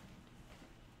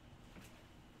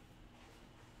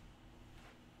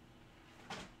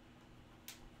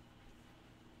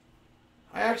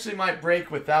 I actually might break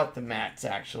without the mats,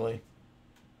 actually.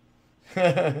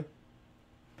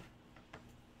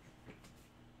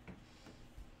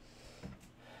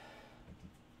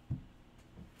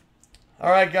 All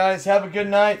right, guys. Have a good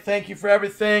night. Thank you for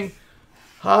everything.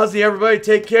 Hazy, everybody,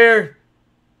 take care.